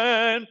was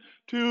meant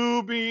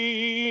to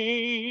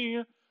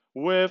be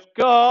with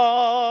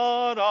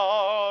God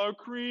our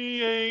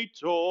Creator.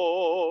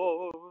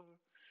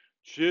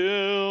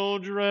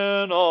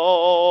 Children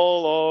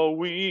all are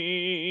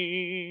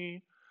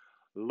we.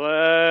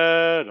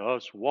 Let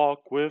us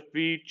walk with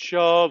each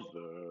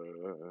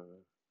other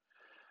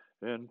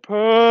in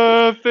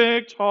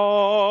perfect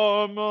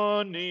harmony.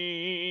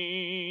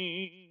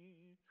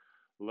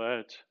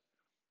 Let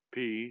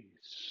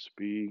peace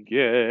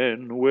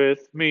begin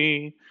with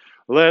me.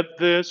 Let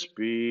this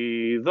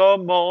be the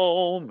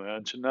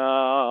moment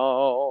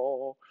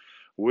now.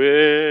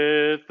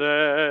 With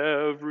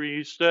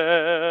every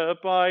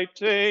step I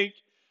take,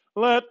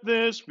 let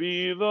this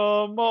be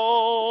the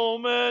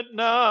moment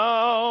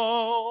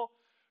now.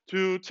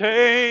 To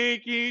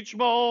take each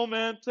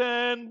moment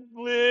and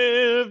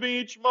live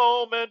each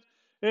moment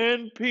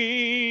in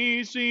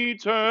peace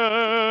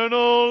eternally.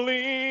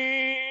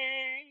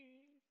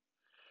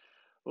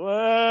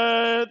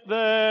 Let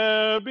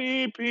there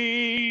be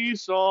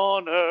peace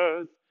on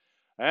earth,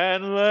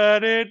 and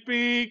let it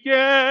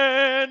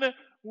begin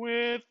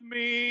with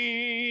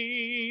me.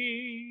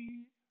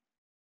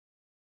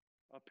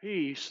 A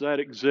peace that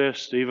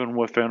exists even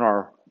within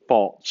our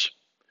faults.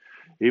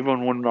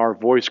 Even when our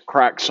voice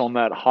cracks on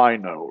that high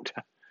note,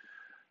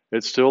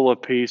 it's still a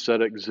peace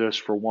that exists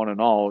for one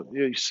and all.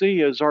 You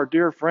see, as our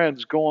dear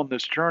friends go on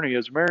this journey,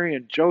 as Mary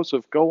and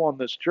Joseph go on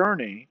this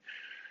journey,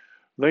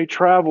 they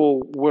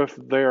travel with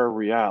their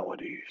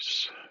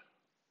realities.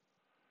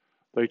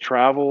 They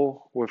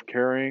travel with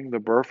carrying the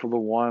birth of the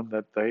one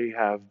that they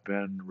have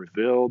been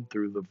revealed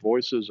through the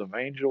voices of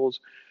angels,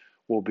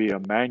 will be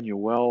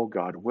Emmanuel,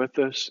 God with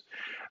us.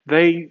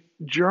 They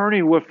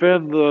journey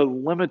within the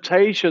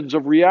limitations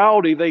of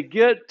reality. They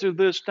get to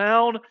this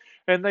town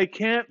and they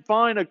can't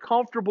find a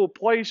comfortable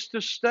place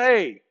to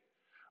stay.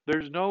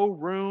 There's no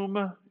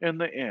room in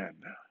the inn.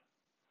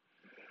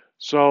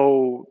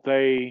 So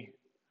they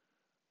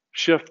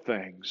shift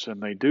things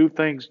and they do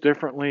things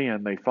differently,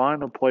 and they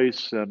find a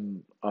place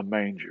in a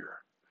manger,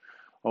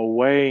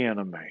 away in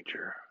a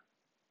manger,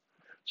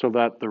 so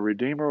that the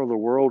Redeemer of the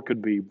world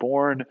could be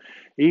born,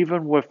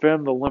 even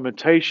within the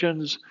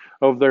limitations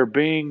of there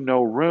being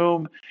no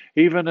room,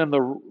 even in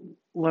the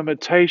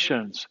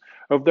limitations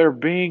of there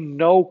being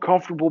no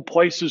comfortable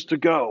places to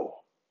go.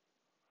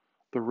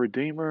 The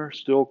Redeemer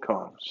still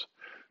comes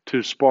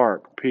to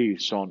spark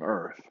peace on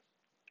earth.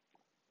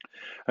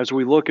 As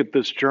we look at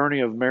this journey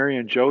of Mary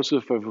and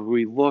Joseph, as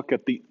we look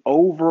at the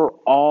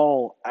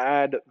overall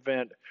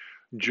Advent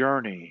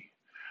journey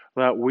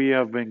that we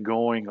have been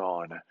going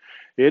on,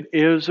 it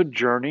is a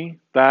journey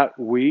that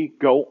we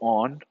go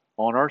on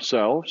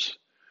ourselves,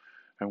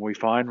 and we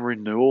find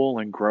renewal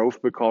and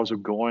growth because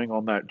of going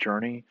on that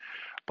journey.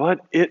 But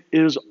it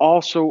is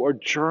also a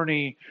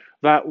journey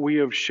that we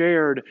have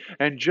shared.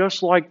 And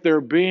just like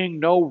there being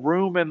no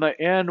room in the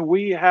inn,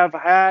 we have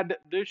had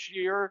this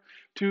year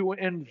to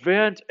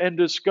invent and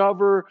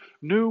discover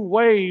new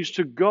ways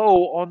to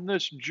go on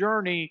this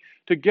journey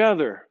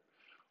together.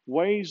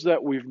 Ways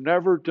that we've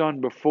never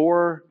done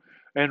before,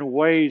 and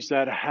ways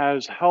that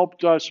has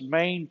helped us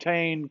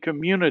maintain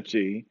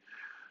community.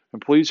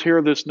 And please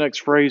hear this next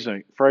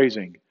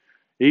phrasing.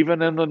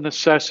 Even in the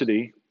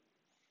necessity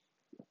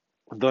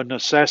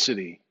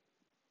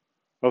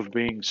of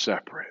being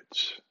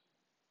separate.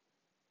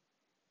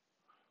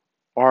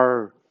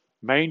 Our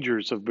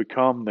mangers have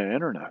become the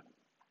internet.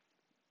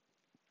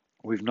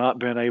 We've not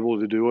been able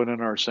to do it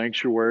in our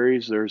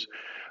sanctuaries. There's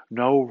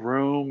no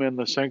room in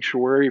the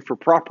sanctuary for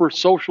proper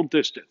social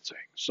distancing.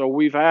 So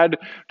we've had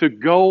to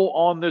go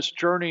on this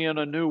journey in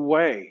a new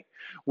way.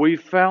 We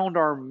found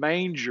our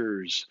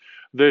mangers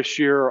this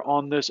year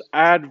on this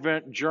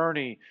Advent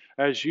journey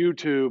as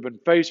YouTube and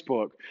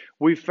Facebook.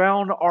 We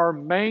found our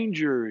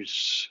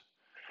mangers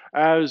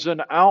as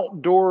an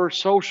outdoor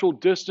social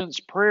distance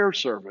prayer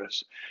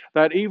service,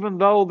 that even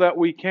though that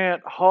we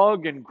can't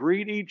hug and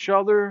greet each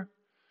other,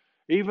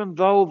 even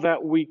though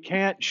that we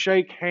can't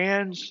shake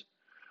hands,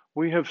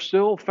 we have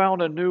still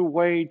found a new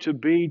way to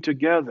be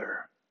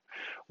together.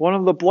 One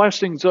of the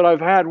blessings that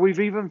I've had, we've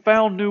even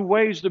found new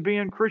ways to be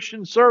in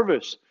Christian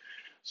service.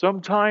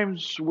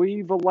 Sometimes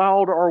we've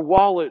allowed our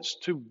wallets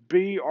to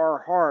be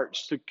our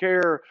hearts, to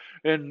care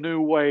in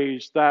new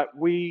ways that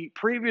we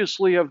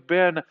previously have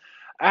been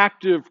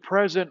active,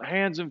 present,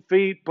 hands and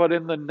feet, but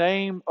in the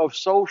name of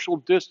social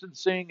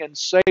distancing and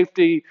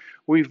safety,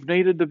 we've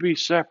needed to be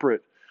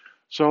separate.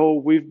 So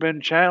we've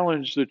been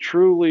challenged to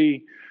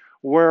truly,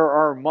 where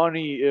our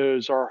money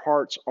is, our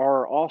hearts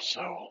are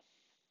also.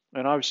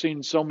 And I've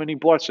seen so many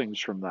blessings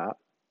from that.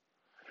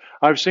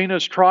 I've seen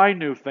us try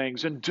new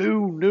things and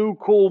do new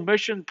cool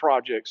mission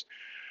projects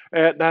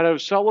that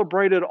have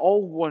celebrated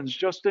old ones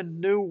just in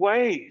new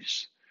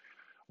ways.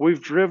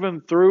 We've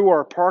driven through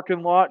our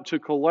parking lot to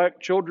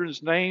collect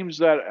children's names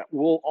that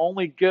will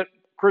only get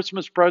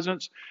Christmas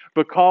presents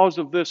because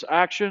of this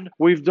action.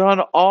 We've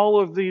done all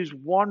of these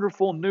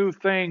wonderful new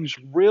things,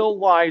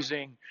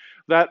 realizing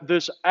that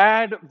this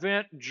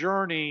Advent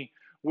journey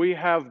we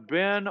have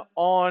been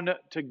on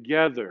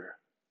together.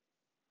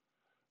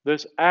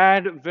 This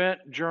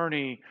Advent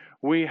journey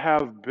we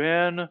have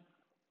been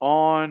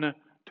on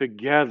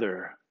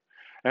together.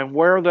 And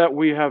where that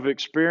we have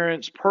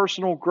experienced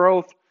personal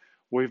growth,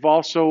 we've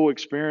also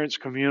experienced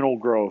communal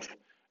growth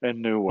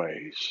in new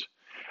ways.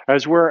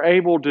 As we're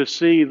able to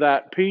see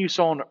that peace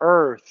on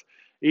earth,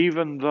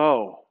 even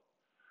though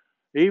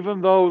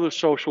the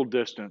social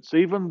distance,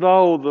 even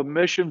though the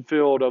mission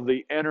field of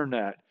the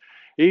internet,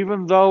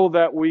 even though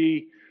that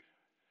we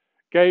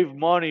gave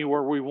money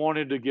where we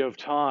wanted to give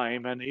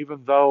time, and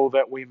even though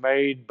that we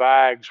made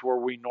bags where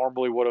we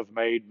normally would have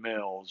made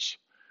meals,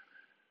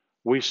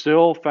 we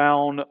still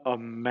found a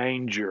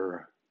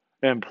manger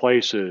in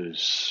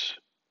places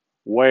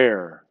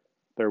where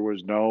there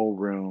was no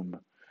room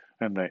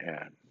in the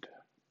end.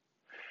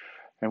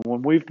 And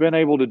when we've been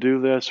able to do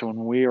this,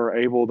 when we are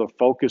able to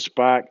focus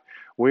back,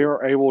 we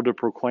are able to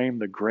proclaim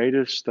the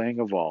greatest thing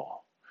of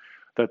all,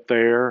 that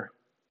there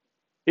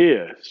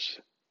is,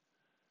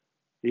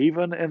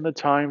 even in the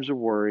times of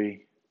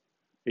worry,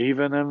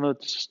 even in the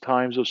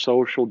times of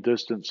social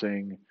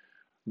distancing,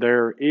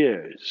 there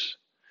is,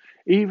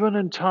 even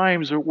in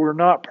times that we're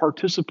not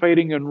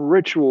participating in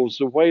rituals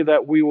the way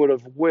that we would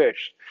have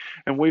wished,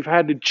 and we've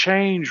had to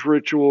change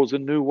rituals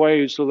in new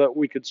ways so that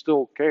we could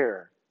still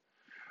care.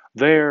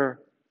 There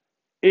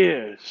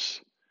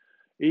is,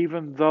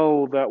 even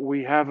though that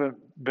we haven't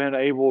been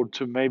able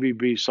to maybe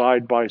be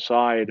side by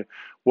side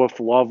with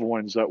loved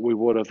ones that we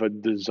would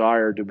have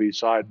desired to be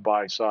side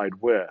by side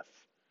with,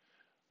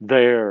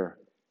 there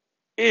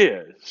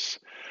is.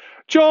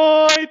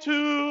 Joy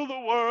to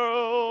the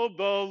world,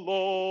 the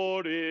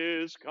Lord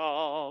is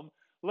come.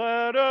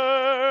 Let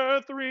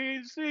earth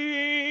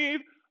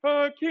receive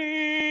her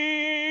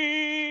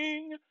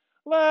King.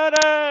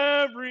 Let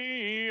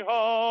every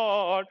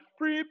heart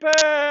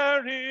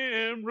prepare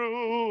him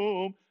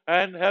room,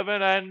 and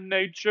heaven and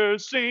nature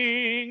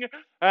sing,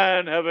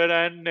 and heaven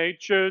and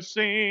nature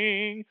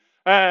sing.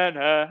 and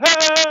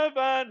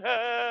heaven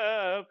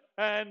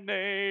and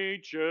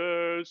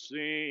nature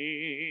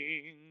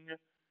sing.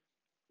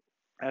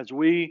 As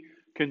we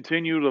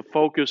continue to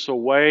focus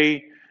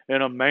away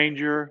in a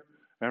manger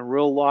and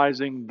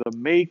realizing the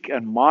meek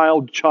and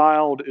mild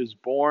child is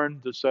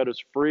born to set us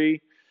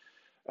free,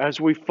 as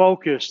we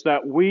focus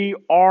that we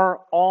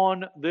are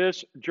on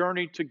this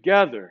journey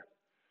together,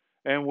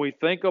 and we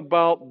think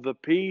about the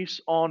peace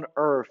on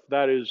earth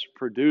that is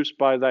produced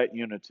by that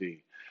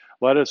unity,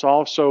 let us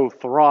also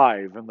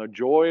thrive in the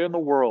joy in the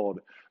world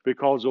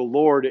because the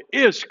Lord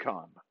is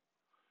come.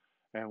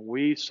 And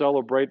we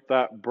celebrate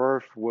that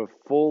birth with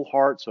full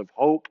hearts of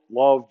hope,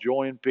 love,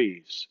 joy, and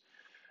peace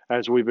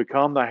as we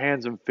become the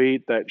hands and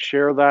feet that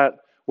share that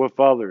with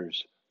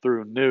others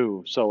through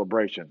new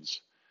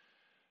celebrations.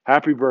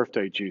 Happy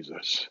birthday,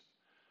 Jesus.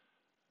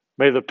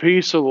 May the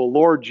peace of the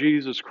Lord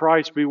Jesus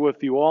Christ be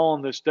with you all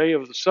on this day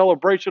of the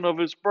celebration of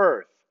His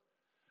birth.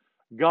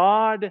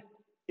 God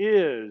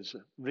is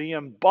the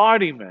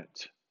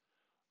embodiment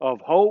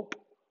of hope,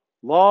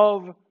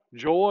 love,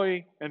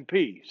 joy, and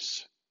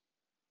peace.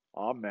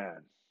 Amen.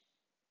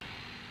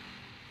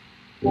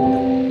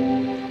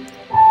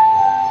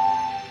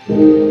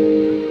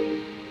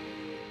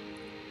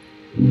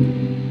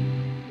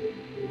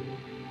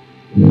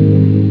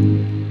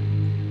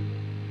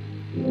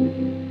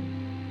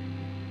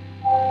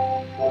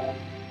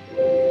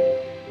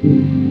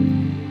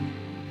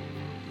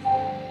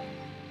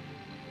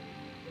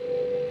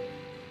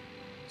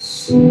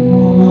 Silent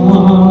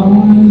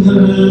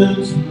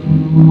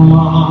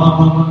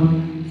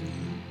night,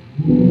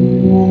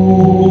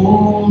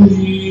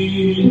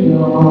 holy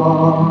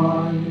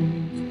night,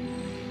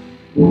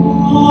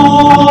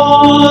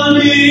 all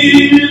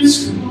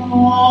is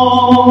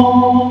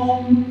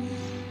calm,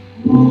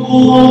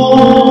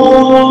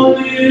 all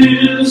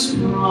is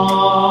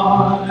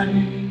bright,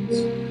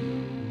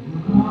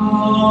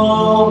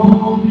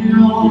 round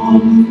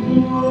yon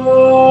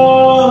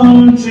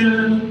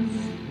virgin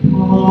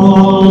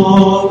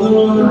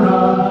Mother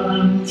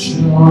and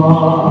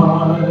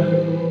child,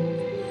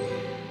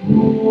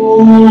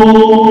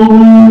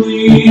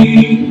 holy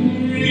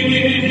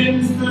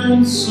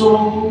infant,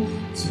 so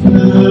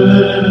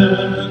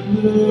tender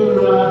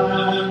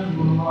and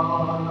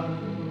mild,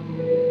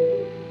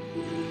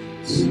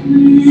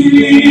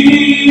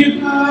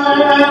 sleep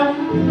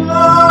and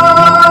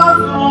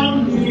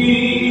heavenly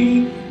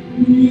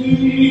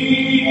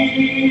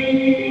peace.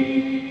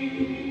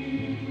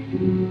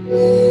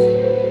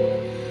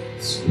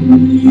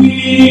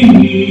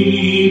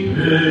 Sleep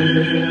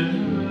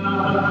in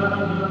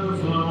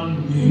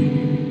heavenly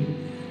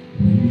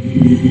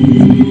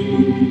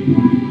peace.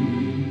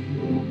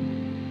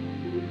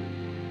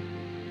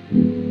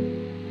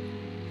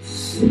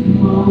 Silent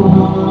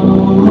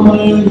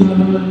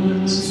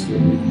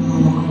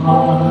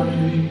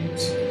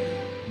night,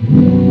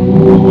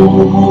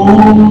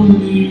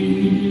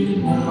 holy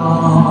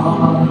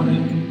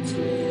night,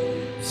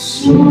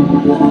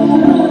 shepherds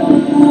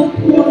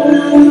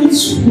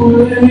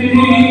wake,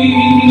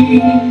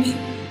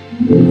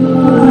 and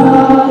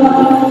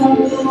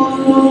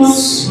the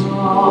sight,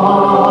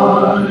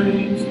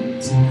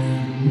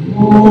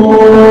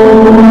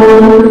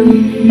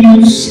 glory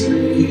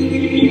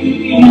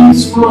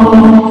streams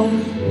from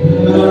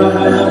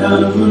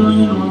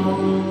heaven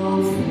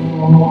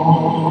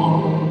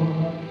afar.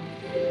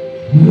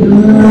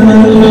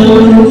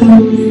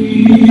 Heavenly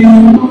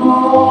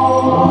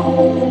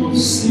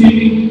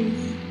hosting,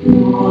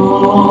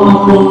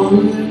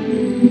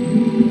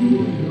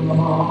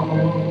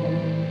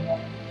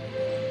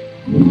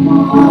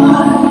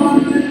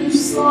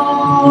 Christ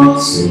our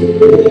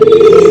Savior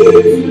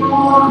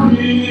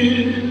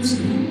is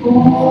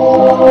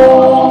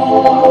born.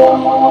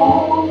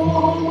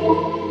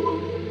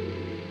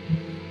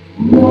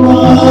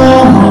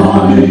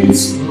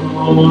 Christ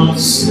our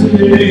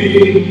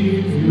Savior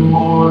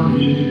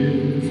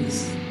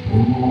is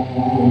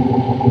born.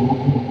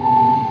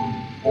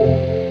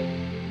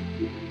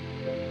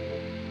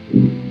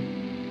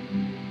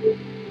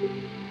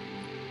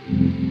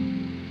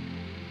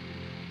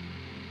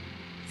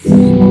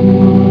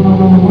 Silent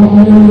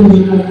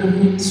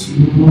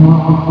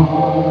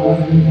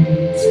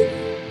night,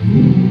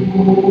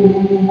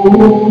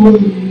 holy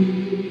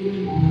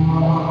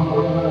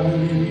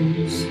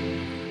night,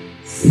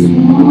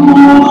 Son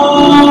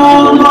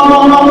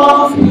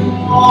of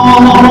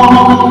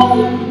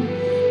God,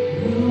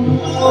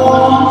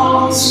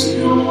 cast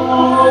your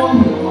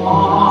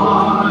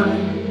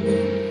light,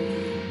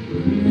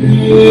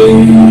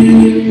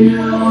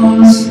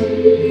 radiance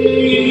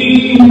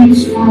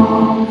beams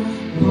from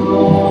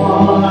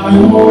thy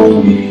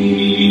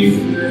holy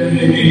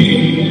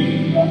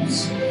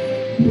face,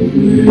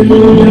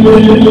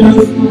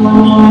 with the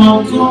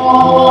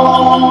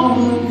dawn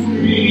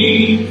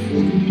redeeming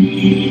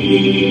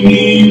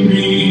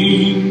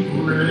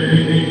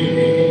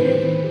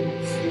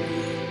grace.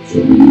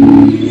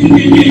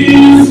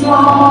 Jesus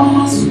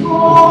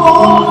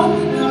born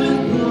at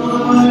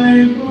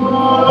thy birth,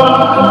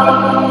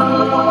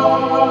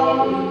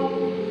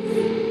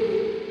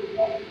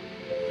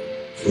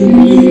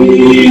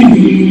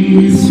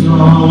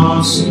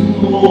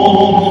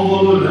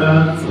 Lord,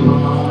 at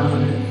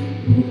thy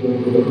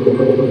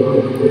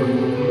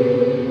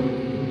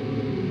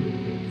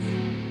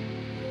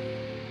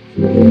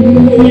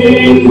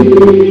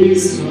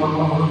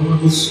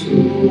Jesus,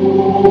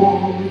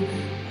 Lord,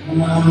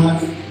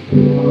 at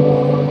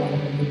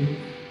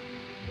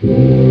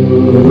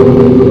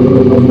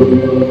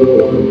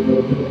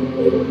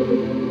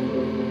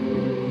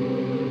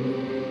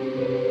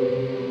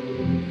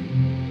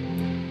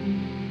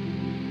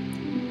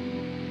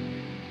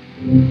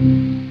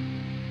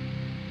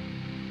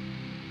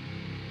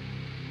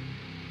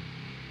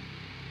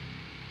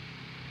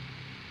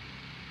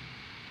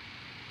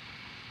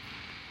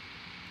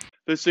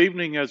This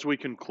evening, as we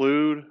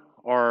conclude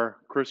our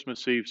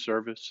Christmas Eve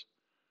service,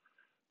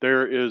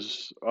 there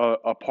is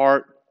a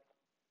part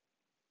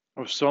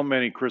of so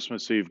many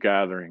Christmas Eve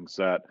gatherings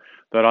that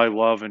I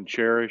love and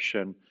cherish,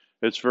 and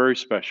it's very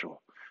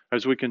special.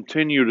 As we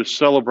continue to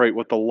celebrate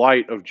what the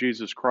light of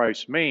Jesus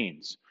Christ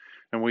means,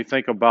 and we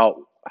think about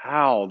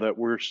how that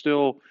we're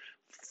still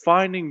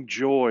finding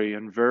joy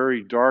in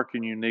very dark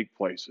and unique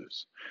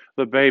places.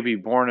 The baby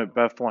born at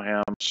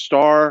Bethlehem,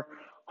 star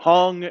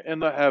hung in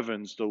the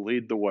heavens to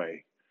lead the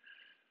way.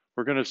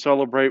 We're going to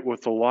celebrate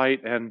with the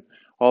light, and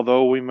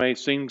although we may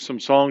sing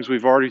some songs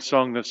we've already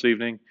sung this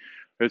evening,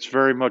 it's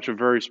very much a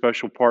very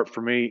special part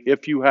for me.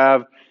 If you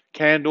have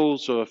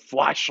candles, a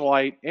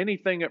flashlight,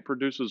 anything that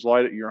produces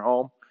light at your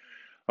home,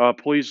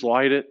 please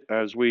light it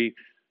as we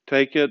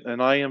take it.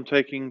 And I am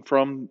taking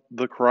from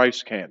the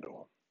Christ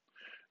candle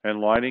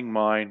and lighting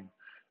mine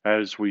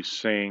as we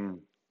sing,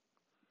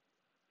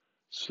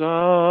 Silent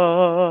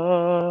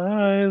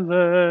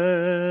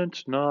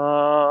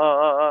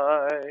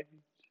Night,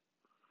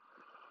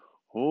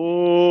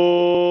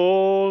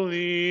 Holy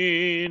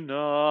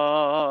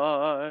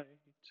Night,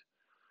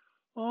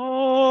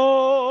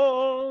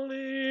 all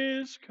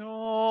is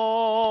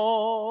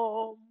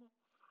calm,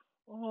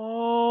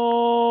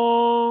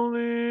 all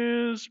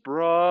is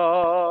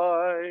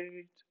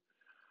bright,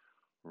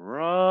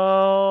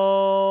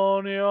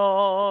 round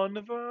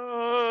yon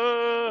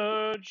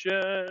Virgin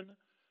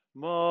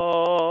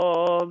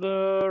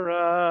Mother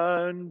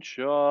and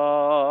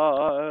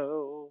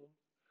Child.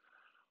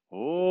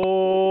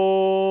 Holy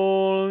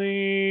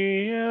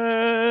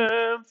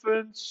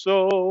infant,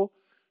 so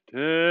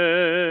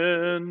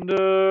tender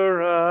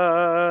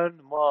and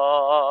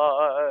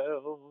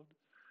mild,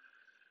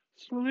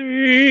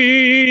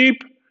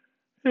 sleep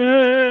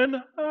in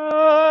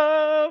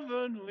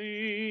heavenly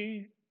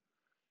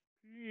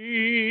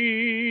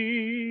peace.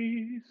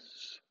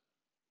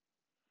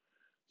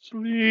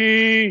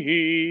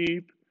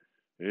 Sleep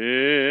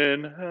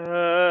in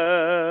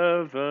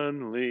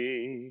heavenly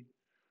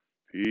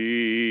peace.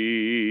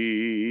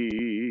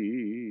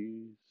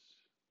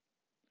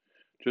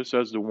 Just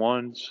as the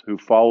ones who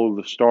follow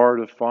the star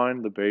to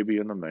find the baby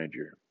in the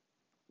manger.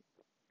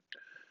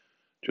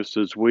 Just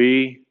as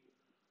we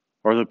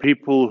are the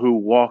people who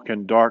walk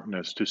in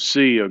darkness to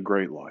see a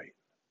great light.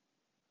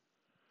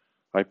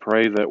 I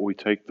pray that we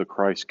take the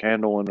Christ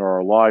candle into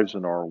our lives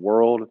and our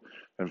world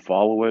and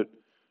follow it,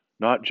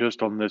 not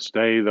just on this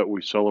day that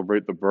we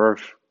celebrate the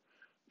birth,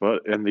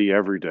 but in the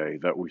everyday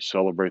that we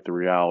celebrate the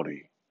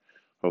reality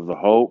of the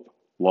hope,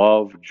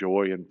 love,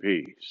 joy, and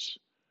peace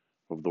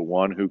of the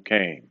one who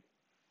came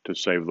to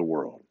save the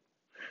world.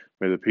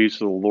 May the peace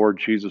of the Lord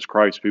Jesus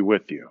Christ be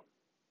with you.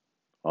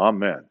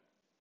 Amen.